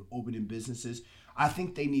businesses and opening businesses, I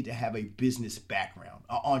think they need to have a business background,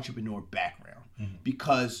 an entrepreneur background,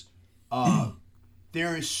 because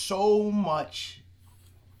there is so much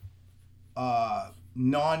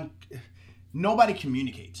nobody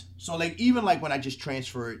communicates. So like, even like when I just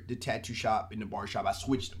transferred the tattoo shop and the bar shop, I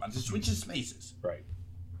switched them. I just switched the spaces. Right.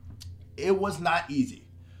 It was not easy.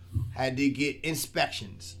 Had to get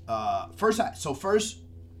inspections. First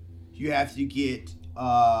you have to get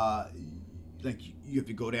you have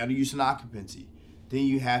to go down to use and occupancy. Then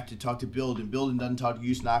you have to talk to building. Building doesn't talk to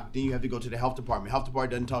use and occupancy. Then you have to go to the health department. Health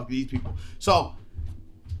department doesn't talk to these people. So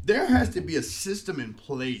there has to be a system in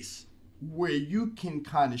place where you can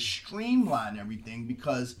kind of streamline everything,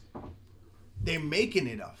 because they're making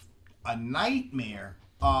it a nightmare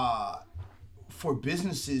for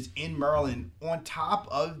businesses in Maryland on top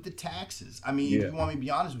of the taxes. I mean, if you want me to be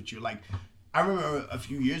honest with you, like, I remember a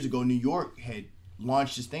few years ago, New York had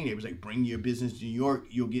launched this thing. It was like, bring your business to New York,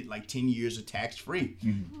 you'll get like 10 years of tax-free.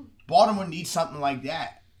 Baltimore needs something like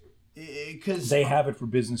that, because they have it for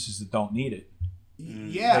businesses that don't need it.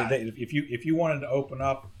 Yeah. If you wanted to open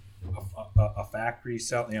up a factory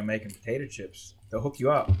selling, making potato chips, they'll hook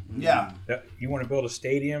you up. Yeah. You want to build a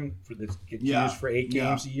stadium that gets used for 8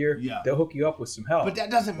 games a year? Yeah. They'll hook you up with some help. But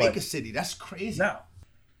that doesn't make a city. That's crazy. No.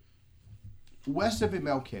 West of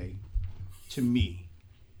MLK, to me,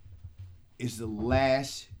 is the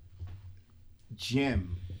last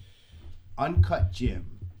gem, uncut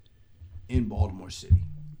gem in Baltimore City.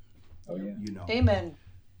 Oh yeah. You know. Amen.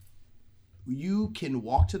 You can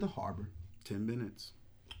walk to the harbor. 10 minutes.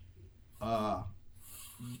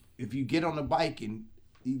 If you get on a bike and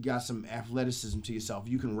you got some athleticism to yourself,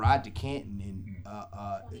 you can ride to Canton in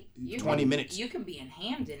 20 minutes. You can be in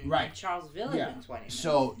Hamden, right. in Charles Village in 20 minutes.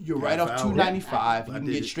 So you're right off 295. You can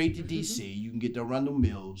get straight to D.C. You can get to Arundel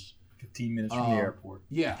Mills. 15 minutes from the airport.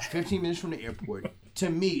 Yeah, 15 minutes from the airport. To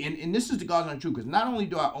me, and this is the God's honest truth, because not only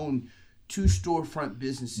do I own 2 storefront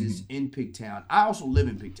businesses in Pigtown, I also live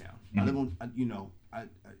in Pigtown. I live on,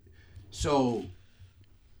 so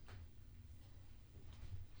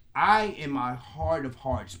I, in my heart of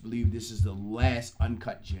hearts, believe this is the last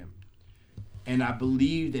uncut gem. And I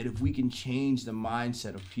believe that if we can change the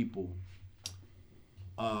mindset of people,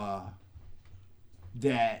 that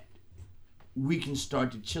we can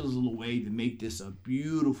start to chisel away to make this a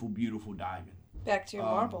beautiful, beautiful diamond. Back to your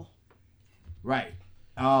marble. Right.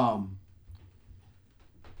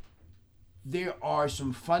 There are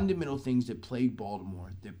some fundamental things that plague Baltimore,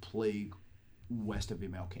 that plague west of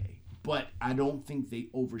MLK. But I don't think they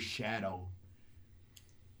overshadow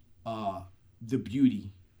the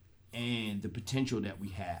beauty and the potential that we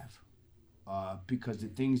have. Because the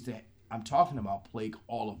things that I'm talking about plague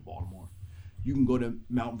all of Baltimore. You can go to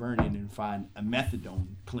Mount Vernon and find a methadone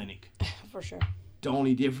clinic. For sure. The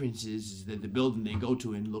only difference is that the building they go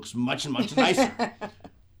to and looks much, much nicer.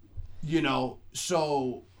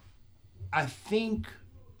 So I think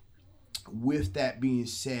with that being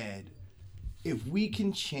said, if we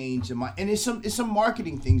can change the mind, and it's some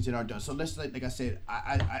marketing things that are done. So let's like I said,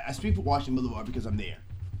 I speak for Washington Boulevard because I'm there.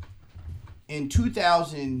 In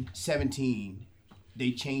 2017,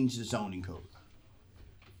 they changed the zoning code.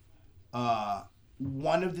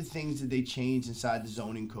 One of the things that they changed inside the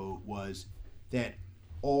zoning code was that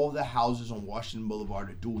all the houses on Washington Boulevard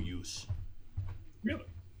are dual use. Really?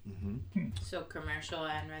 Mm-hmm. So commercial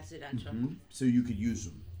and residential. Mm-hmm. So you could use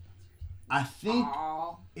them. I think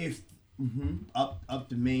if up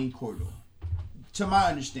the main corridor, to my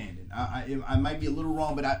understanding, I might be a little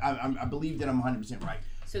wrong, but I believe that I'm 100% right.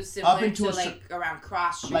 So similar to like around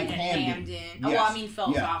Cross Street and Hamden. Yes. Oh, well, I mean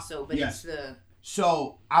Phelps also, but it's the.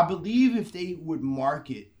 So I believe if they would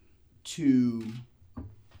market to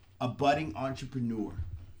a budding entrepreneur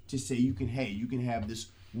to say you can have this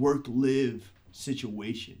work-live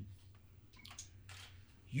situation,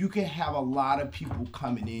 you can have a lot of people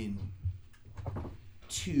coming in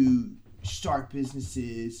to start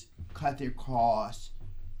businesses, cut their costs,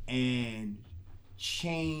 and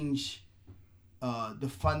change the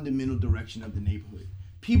fundamental direction of the neighborhood.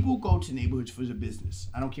 People go to neighborhoods for their business.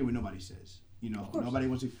 I don't care what nobody says. Nobody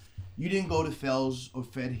wants to. You didn't go to Fells or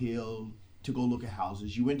Fed Hill to go look at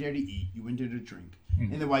houses. You went there to eat. You went there to drink.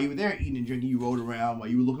 Mm-hmm. And then while you were there eating and drinking, you rode around while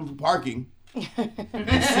you were looking for parking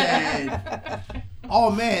and said,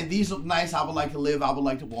 oh man, these look nice. I would like to live. I would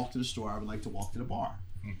like to walk to the store. I would like to walk to the bar.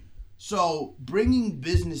 Mm-hmm. So bringing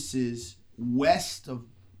businesses west of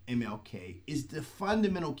MLK is the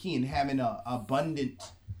fundamental key in having a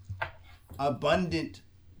abundant,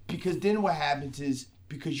 because then what happens is,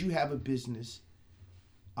 because you have a business,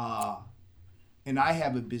 and I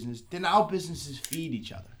have a business, then our businesses feed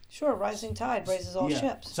each other. Sure, rising tide raises all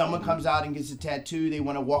ships. Someone comes out and gets a tattoo, they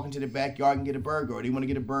want to walk into the backyard and get a burger, or they want to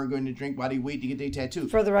get a burger and a drink while they wait to get their tattoo.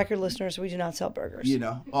 For the record, listeners, we do not sell burgers.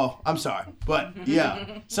 Oh, I'm sorry. But,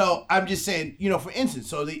 yeah. So, I'm just saying, for instance,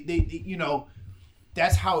 so they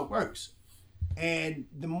that's how it works. And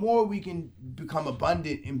the more we can become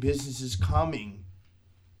abundant in businesses coming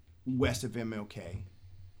west of MLK,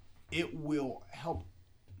 it will help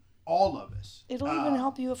all of us. It'll even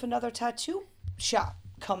help you if another tattoo shop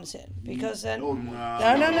comes in, because then no,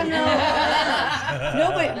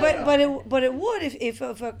 but it would if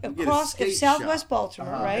Southwest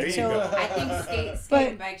Baltimore, right? So I think skate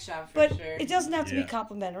and bike shop for sure. It doesn't have to be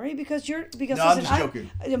complimentary because I'm just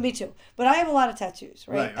joking. Me too. But I have a lot of tattoos,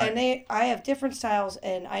 right? And I have different styles,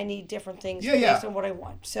 and I need different things based on what I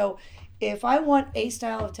want. So if I want a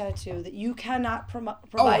style of tattoo that you cannot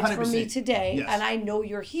provide for me today, and I know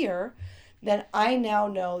you're here, then I now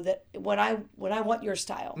know that when I want your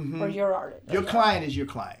style or your art, your client is your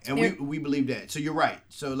client, and we believe that. So you're right.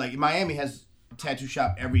 So like Miami has a tattoo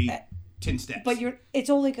shop every 10 steps. But it's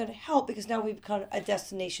only going to help because now we've become a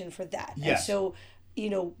destination for that. Yes. And so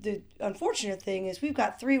the unfortunate thing is we've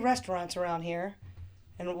got 3 restaurants around here,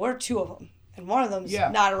 and we're 2 of them, and one of them's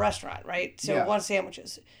not a restaurant, right? So one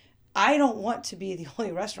sandwiches. I don't want to be the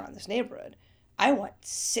only restaurant in this neighborhood. I want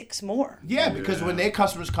 6 more. Yeah, because when their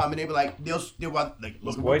customers come and they be like, they'll want like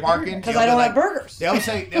looking for parking because I don't have burgers. They'll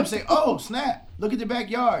say, oh snap! Look at the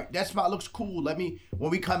backyard. That spot looks cool. When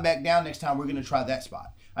we come back down next time, we're gonna try that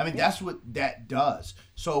spot. I mean, that's what that does.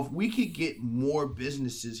 So if we could get more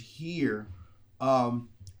businesses here,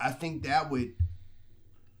 I I think that would,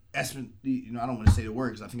 I don't want to say the word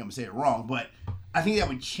because I think I'm going to say it wrong, but I think that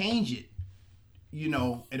would change it,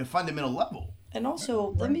 at a fundamental level. And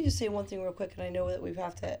also, let me just say one thing real quick, and I know that we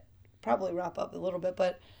have to probably wrap up a little bit,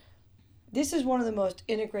 but this is one of the most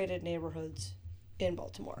integrated neighborhoods in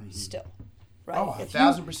Baltimore still, right? Oh,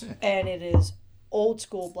 1,000%. And it is old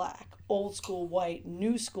school black, old school white,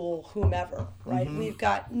 new school whomever, right? We've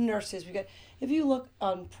got nurses. If you look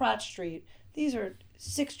on Pratt Street, these are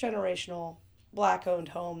 6 generational black-owned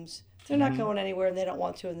homes. They're not going anywhere, and they don't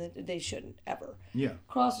want to, and they shouldn't ever. Yeah.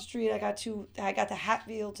 Across the street, I got the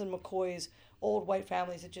Hatfields and McCoys, old white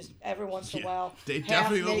families that just every once in a while they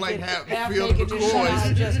definitely look like Hatfield and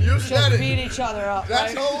McCoys. Just beat each other up.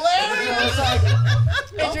 That's right? hilarious.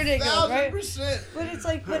 It's ridiculous, right? 1,000%. But it's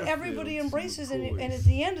like, but everybody embraces it, and at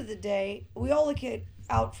the end of the day, we all look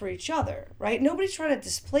out for each other, right? Nobody's trying to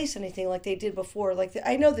displace anything like they did before. Like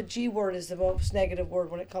I know the G word is the most negative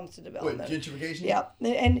word when it comes to development. What, gentrification? Yeah,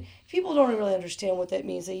 and people don't really understand what that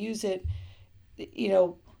means. They use it,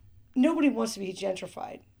 nobody wants to be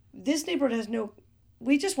gentrified. This neighborhood has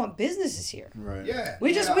we just want businesses here. Right. Yeah.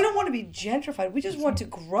 We don't want to be gentrified. We just want to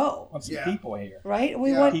grow. Want some people here. Right?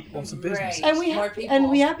 We want people, some businesses. And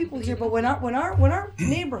we have people here, but when our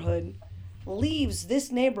neighborhood leaves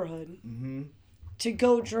this neighborhood to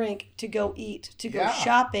go drink, to go eat, to go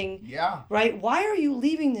shopping, right? Why are you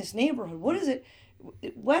leaving this neighborhood? What is it?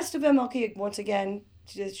 West of MLK, once again,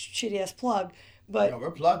 shitty ass plug, but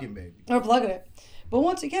we're plugging, baby. We're plugging it. But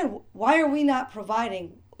once again, why are we not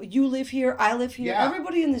providing? You live here, I live here. Yeah.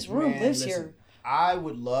 Everybody in this room lives here. I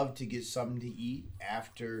would love to get something to eat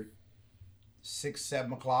after 6,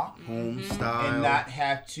 7 o'clock, home style, and not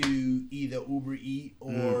have to either Uber Eat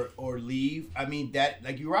or leave. I mean, that,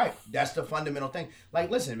 like, you're right. That's the fundamental thing. Like,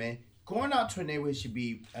 listen, man, going out to a neighborhood should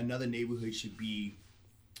be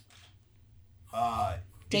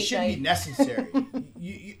it should be necessary.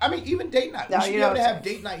 I mean, even date night. We should be able to have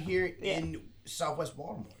date night here in Southwest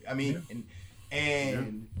Baltimore. I mean,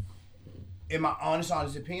 and in my honest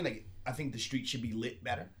opinion, like, I think the street should be lit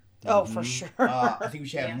better. Oh, for sure. I think we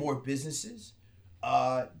should have more businesses.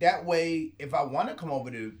 That way, if I want to come over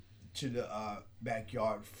to the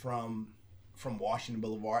backyard from Washington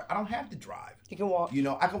Boulevard, I don't have to drive. You can walk.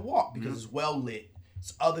 I can walk because it's well lit.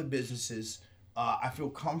 It's other businesses. I feel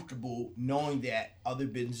comfortable knowing that other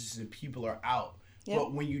businesses and people are out. Yep.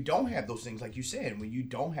 But when you don't have those things, like you said, when you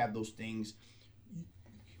don't have those things,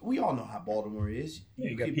 we all know how Baltimore is.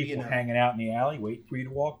 You got people hanging out in the alley waiting for you to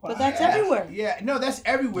walk by. But that's everywhere. Yeah, no, that's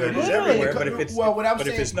everywhere. It is everywhere, but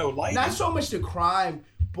if there's no light. Not so much the crime,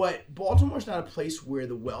 but Baltimore's not a place where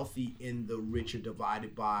the wealthy and the rich are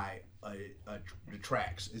divided by the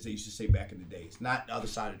tracks, as they used to say back in the days. Not the other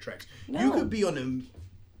side of the tracks. No. You could be on a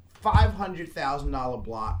 $500,000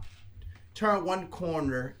 block, turn one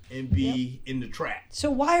corner and be in the track. So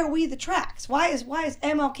why are we the tracks? Why is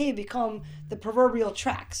MLK become the proverbial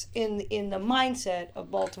tracks in the mindset of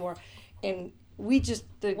Baltimore? And we just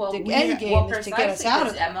the end game is to get us out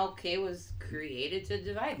of it. MLK was created to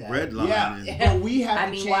divide that. Red line. Yeah. Well, we have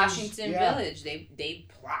to change. Washington Village, they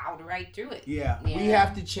plowed right through it. Yeah, we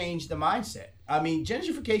have to change the mindset. I mean,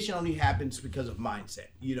 gentrification only happens because of mindset.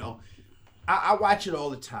 I watch it all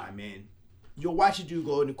the time, man. You'll watch a dude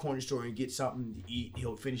go in the corner store and get something to eat.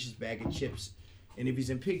 He'll finish his bag of chips. And if he's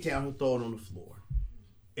in Pigtown, he'll throw it on the floor.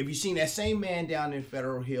 If you've seen that same man down in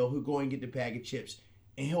Federal Hill who'll go and get the bag of chips,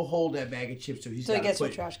 and he'll hold that bag of chips so he gets to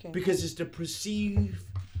trash can. Because it's the perceived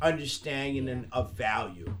understanding of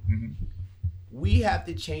value. Mm-hmm. We have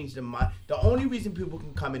to change the mind. The only reason people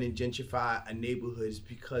can come in and gentrify a neighborhood is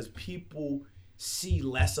because people see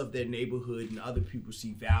less of their neighborhood and other people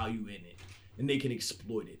see value in it. And they can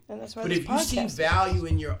exploit it. And that's why but if you see value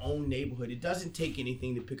in your own neighborhood, it doesn't take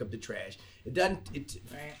anything to pick up the trash. It doesn't. It's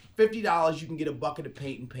 $50. You can get a bucket of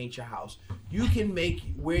paint and paint your house. You can make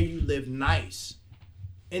where you live nice,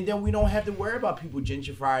 and then we don't have to worry about people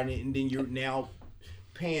gentrifying it. And then you're now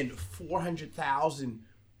paying $400,000.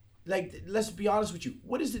 Like, let's be honest with you.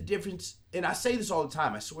 What is the difference? And I say this all the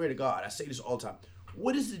time. I swear to God, I say this all the time.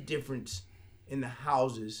 What is the difference in the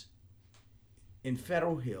houses in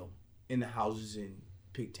Federal Hill? In the houses in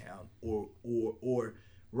Pigtown or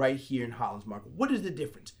right here in Hollands Market? What is the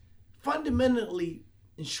difference? Fundamentally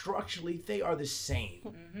and structurally, they are the same.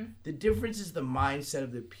 Mm-hmm. The difference is the mindset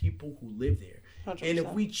of the people who live there. 100%. And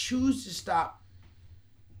if we choose to stop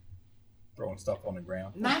throwing stuff on the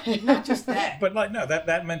ground, not just that, but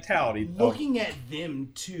that mentality, looking at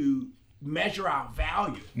them to measure our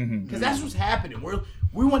value, because that's what's happening.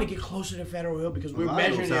 We want to get closer to Federal Hill because we're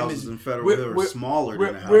measuring them as in Federal Hill are smaller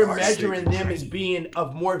than the houses. We're measuring them as being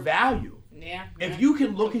of more value. Yeah. If you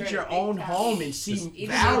can look at your own home and see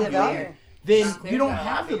value, then you don't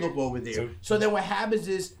have to look over there. So then what happens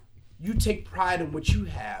is you take pride in what you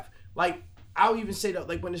have. Like, I'll even say that,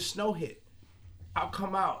 like, when the snow hit, I'll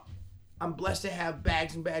come out. I'm blessed to have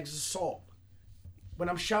bags and bags of salt. When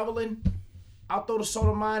I'm shoveling, I'll throw the salt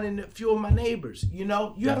of mine in a few of my neighbors. You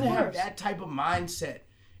know, you have to have that type of mindset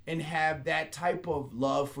and have that type of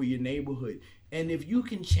love for your neighborhood. And if you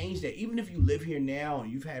can change that, even if you live here now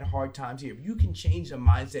and you've had hard times here, if you can change the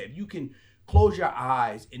mindset, if you can close your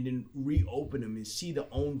eyes and then reopen them and see the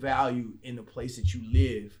own value in the place that you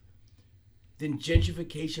live, then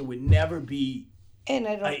gentrification would never be an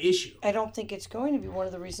issue. I don't think it's going to be. One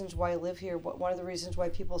of the reasons why I live here, one of the reasons why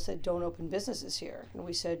people said don't open businesses here, and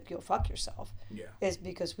we said go fuck yourself, is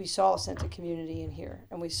because we saw a sense of community in here,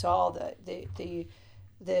 and we saw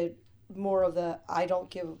the more of the I don't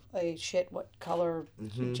give a shit what color,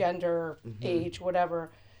 gender, age,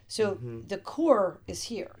 whatever. So the core is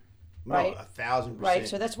here, right? 1,000%. Right.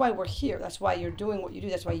 So that's why we're here. That's why you're doing what you do.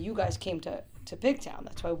 That's why you guys came to Pigtown.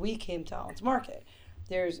 That's why we came to Allen's Market.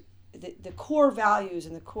 There's the core values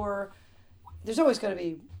and the core. There's always going to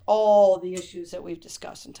be all the issues that we've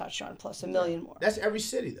discussed and touched on, plus a million more. That's every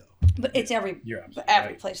city, though. But it's every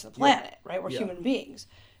place on the planet, right? We're human beings,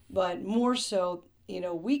 but more so. You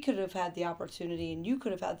know, we could have had the opportunity, and you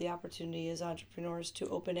could have had the opportunity as entrepreneurs to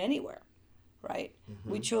open anywhere, right?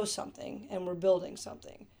 We chose something, and we're building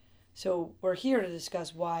something. So we're here to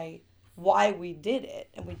discuss why we did it,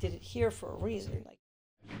 and we did it here for a reason.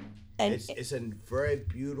 And it's a very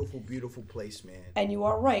beautiful, beautiful place, man. And you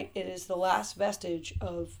are right. It is the last vestige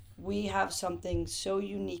of we have something so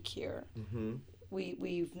unique here.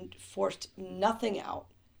 We've forced nothing out.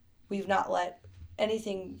 We've not let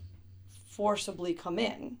anything forcibly come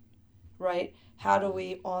in, right? How do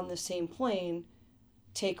we, on the same plane,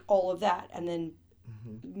 take all of that and then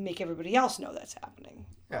make everybody else know that's happening,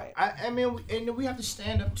 right? I mean, and we have to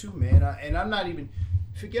stand up too, man. And I'm not even,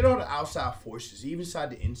 forget all the outside forces, even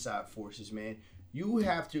inside the inside forces, man. You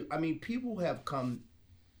have to, I mean, people have come,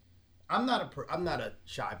 I'm not a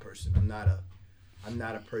shy person. I'm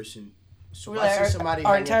not a person. So really, I see somebody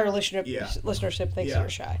our entire listenership thinks you're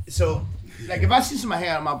shy. So, like, if I see somebody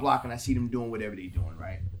on my block and I see them doing whatever they're doing,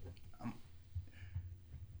 right?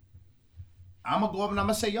 I'm going to go up and I'm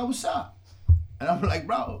going to say, yo, what's up? And I'm like,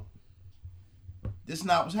 bro, this is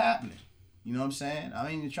not what's happening. You know what I'm saying? I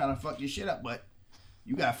ain't even trying to fuck your shit up, but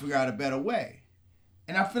you got to figure out a better way.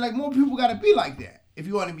 And I feel like more people got to be like that. If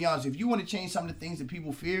you want to be honest, if you want to change some of the things that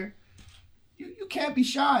people fear, you can't be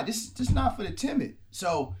shy. This is not for the timid.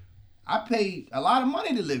 So, I paid a lot of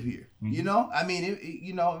money to live here. You know, I mean,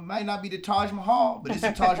 it might not be the Taj Mahal, but it's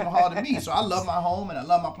the Taj Mahal to me. So I love my home and I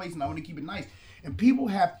love my place and I want to keep it nice. And people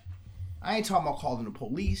I ain't talking about calling the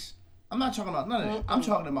police. I'm not talking about none of that. I'm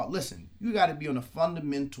talking about, listen, you got to be on a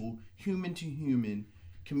fundamental human to human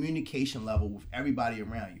communication level with everybody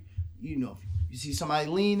around you. You know, if you see somebody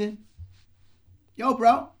leaning, yo,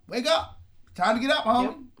 bro, wake up. Time to get up, homie.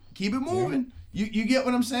 Yep. Keep it moving. You get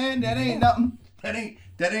what I'm saying? That ain't nothing.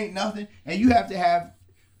 That ain't nothing. And you have to have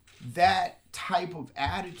that type of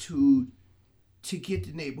attitude to get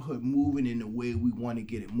the neighborhood moving in the way we want to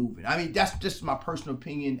get it moving. I mean, that's just my personal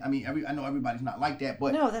opinion. I mean, I know everybody's not like that,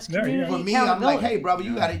 but no, that's community for me, I'm like, hey, brother,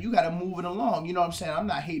 you gotta move it along. You know what I'm saying? I'm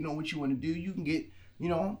not hating on what you want to do. You can get,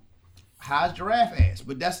 how's giraffe ass,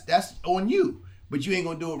 but that's on you. But you ain't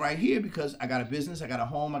gonna do it right here because I got a business, I got a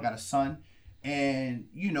home, I got a son, and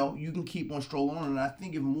you can keep on strolling on. And I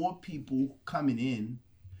think if more people coming in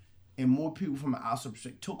and more people from an outside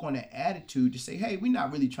perspective took on that attitude to say, hey, we're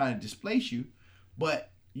not really trying to displace you,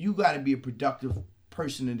 but you got to be a productive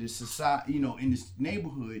person in this society, in this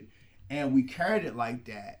neighborhood, and we carried it like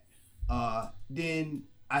that, then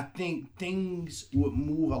I think things would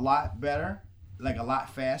move a lot better, like a lot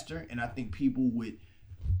faster, and I think people would,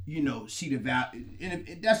 see the value,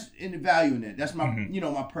 and that's in the value in that. That's my,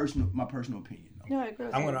 my personal opinion. No, I agree.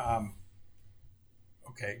 I'm gonna,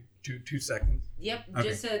 okay, 2 seconds. Yep, okay.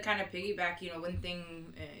 Just to kind of piggyback, one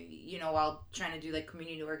thing, while trying to do like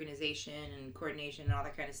community organization and coordination and all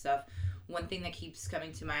that kind of stuff, one thing that keeps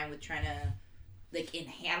coming to mind with trying to like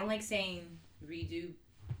enhance, I don't like saying redo,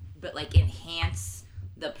 but like enhance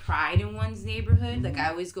the pride in one's neighborhood. Mm-hmm. Like I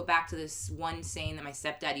always go back to this one saying that my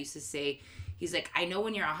stepdad used to say. He's like, I know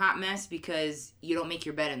when you're a hot mess because you don't make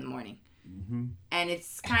your bed in the morning. Mm-hmm. And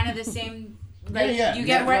it's kind of the same. Like you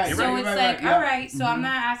get where, right, so right, it's right, like, right, all right. So mm-hmm. I'm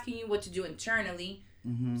not asking you what to do internally.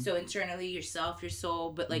 Mm-hmm. So internally, yourself, your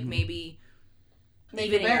soul, but like mm-hmm. maybe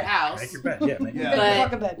even in your house. Make your bed, yeah. Make your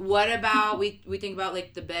But bed. what about we think about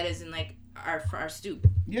like the bed as in like our stoop?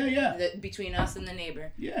 Yeah. Between us and the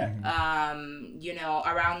neighbor. Yeah. You know,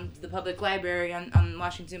 around the public library on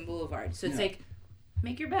Washington Boulevard. So it's like,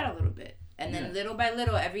 make your bed a little bit. And then little by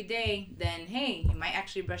little every day, then hey, you might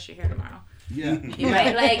actually brush your hair tomorrow. Yeah. You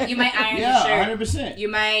might iron your shirt. 100%. You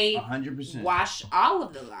might 100%. wash all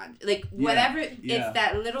of the laundry. Like whatever it's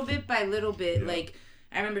that little bit by little bit. Like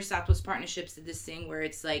I remember Southwest Partnerships did this thing where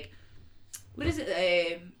it's like, what is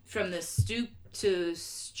it? From the stoop to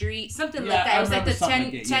street, something like that. It was like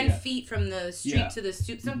the 10 feet from the street to the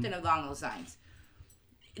stoop, something along those lines.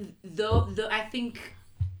 Though I think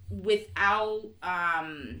without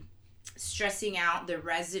stressing out the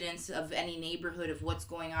residents of any neighborhood of what's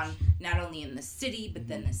going on, not only in the city, but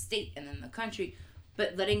then the state and then the country,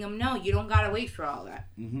 but letting them know you don't gotta wait for all that.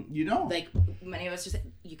 You don't. Like many of us just,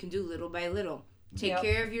 you can do little by little. Take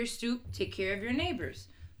care of your stoop, take care of your neighbors.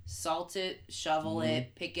 Salt it, shovel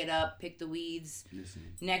it, pick it up, pick the weeds.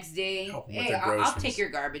 Next day, hey, I'll take your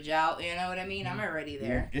garbage out. You know what I mean? I'm already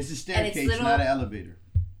there. It's a staircase, not an elevator.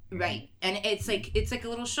 Right, and it's like a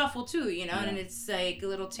little shuffle too, you know, and it's like a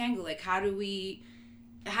little tangle. Like how do we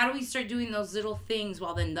start doing those little things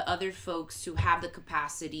while then the other folks who have the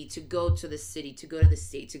capacity to go to the city, to go to the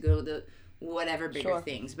state, to go to the whatever bigger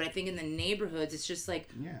things. But I think in the neighborhoods, it's just like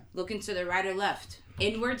looking to the right or left,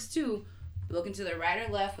 inwards too. Looking to the right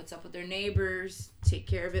or left, what's up with their neighbors, take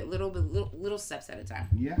care of it little steps at a time.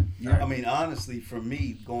 Yeah. I mean, honestly, for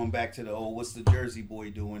me, going back to the what's the Jersey boy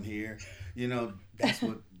doing here? You know,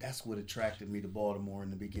 that's what attracted me to Baltimore in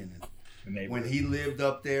the beginning. When he lived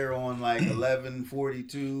up there on like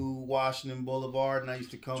 1142 Washington Boulevard, and I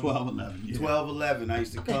used to come 1211. I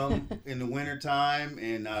used to come in the wintertime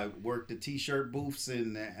and work the t-shirt booths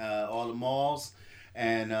in all the malls,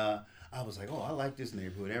 and I was like, oh, I like this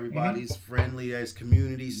neighborhood. Everybody's friendly. There's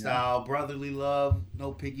community style, brotherly love.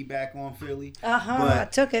 No piggyback on Philly. But I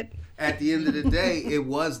took it. At the end of the day, it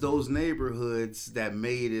was those neighborhoods that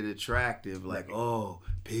made it attractive. Like, oh,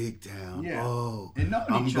 Pigtown. Yeah. Oh,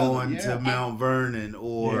 I'm going to Mount Vernon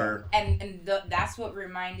or... And that's what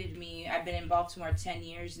reminded me. I've been in Baltimore 10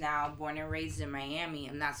 years now, born and raised in Miami.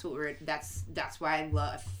 And that's why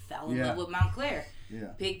I fell in love with Montclair.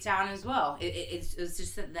 Yeah. Pigtown as well. It was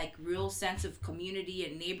just that like real sense of community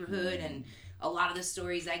and neighborhood, and a lot of the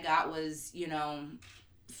stories I got was, you know,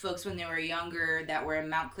 folks when they were younger that were in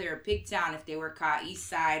Montclair or Pigtown, if they were caught East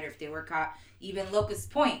Side or if they were caught even Locust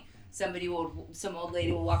Point, some old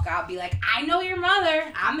lady will walk out and be like, I know your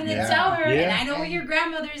mother, I'm gonna tell her, and I know where your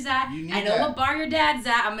grandmother's at, I know what bar your dad's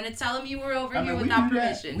at, I'm gonna tell him you were over here without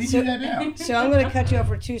permission. We do that now. So I'm gonna cut you off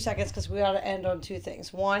for 2 seconds because we ought to end on two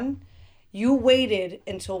things. One, you waited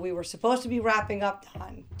until we were supposed to be wrapping up,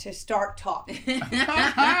 Don, to start talking.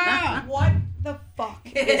 What the fuck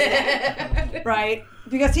is that? Right?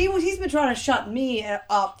 Because he's been trying to shut me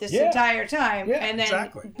up this entire time. And then,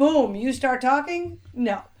 boom, you start talking?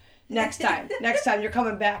 No. Next time you're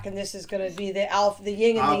coming back, and this is going to be the yin and the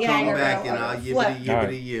yang. I'll come back and I'll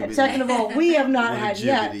yibbity. And second of all, we have not had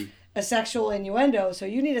yet a sexual innuendo, so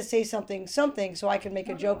you need to say something so I can make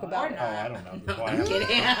a joke about it. Oh, I don't know. I'm kidding.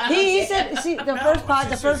 He said, see, the first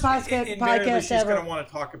podcast she's ever. going to want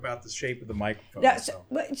to talk about the shape of the microphone. Yeah, so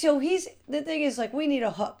the thing is, like, we need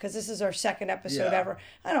a hook because this is our second episode ever.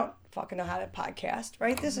 I don't fucking know how to podcast,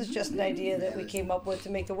 right? This is just an idea that we came up with to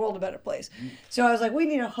make the world a better place. So I was like, we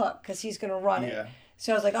need a hook because he's going to run it.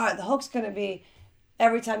 So I was like, all right, the hook's going to be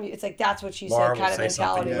every time it's like, that's what she said kind of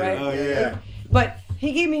mentality, right? Oh, yeah. But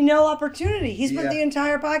he gave me no opportunity. He spent the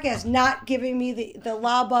entire podcast not giving me the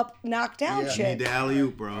lob up, knock down shit. You need the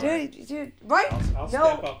alley-oop, bro. Dude, right? I'll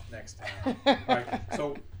step up next time. Right.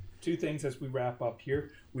 So, two things as we wrap up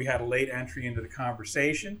here. We had a late entry into the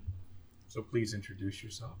conversation, so please introduce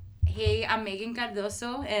yourself. Hey, I'm Megan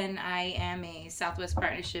Cardoso, and I am a Southwest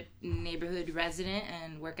Partnership neighborhood resident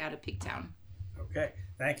and work out of Pigtown. Okay,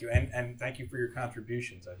 thank you, and thank you for your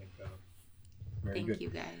contributions. I think very good. Thank you,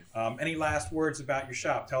 guys. Any last words about your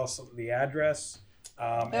shop? Tell us the address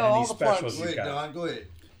and all any the specials plugs. you got. Don, go ahead.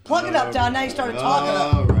 Plug it up, Don. Now you started talking.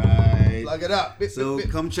 All right. Plug it up. So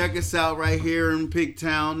come check us out right here in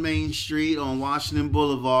Pigtown, Main Street on Washington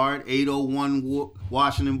Boulevard, 801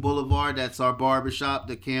 Washington Boulevard. That's our barbershop,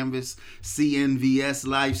 the Canvas CNVS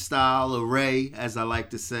Lifestyle Array, as I like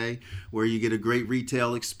to say, where you get a great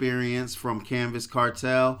retail experience from Canvas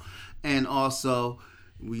Cartel, and also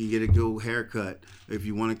we can get a good haircut. If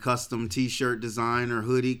you want a custom t-shirt design or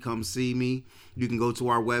hoodie, come see me. You can go to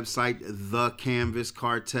our website,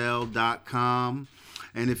 thecanvascartel.com.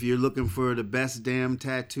 And if you're looking for the best damn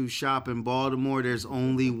tattoo shop in Baltimore, there's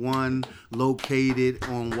only one located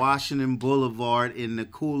on Washington Boulevard in the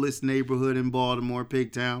coolest neighborhood in Baltimore,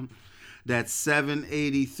 Pigtown. That's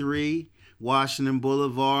 783 Washington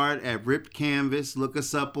Boulevard at Ripp'd Canvas. Look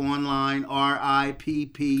us up online,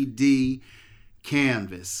 RIPPD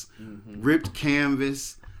Canvas. Ripp'd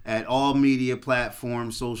Canvas at all media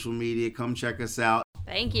platforms, social media. Come check us out.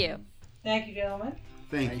 Thank you. Thank you, gentlemen.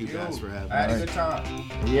 Thank you guys for having me. I had a good time.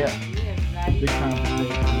 Yeah. Big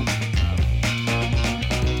conversation.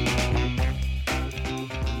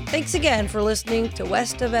 Thanks again for listening to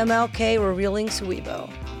West of MLK Revealing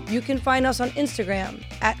Sowebo. You can find us on Instagram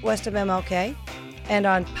at West of MLK and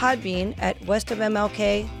on Podbean at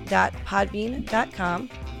westofmlk.podbean.com,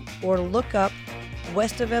 or look up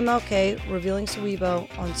West of MLK Revealing Sowebo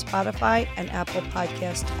on Spotify and Apple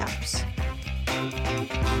Podcast apps.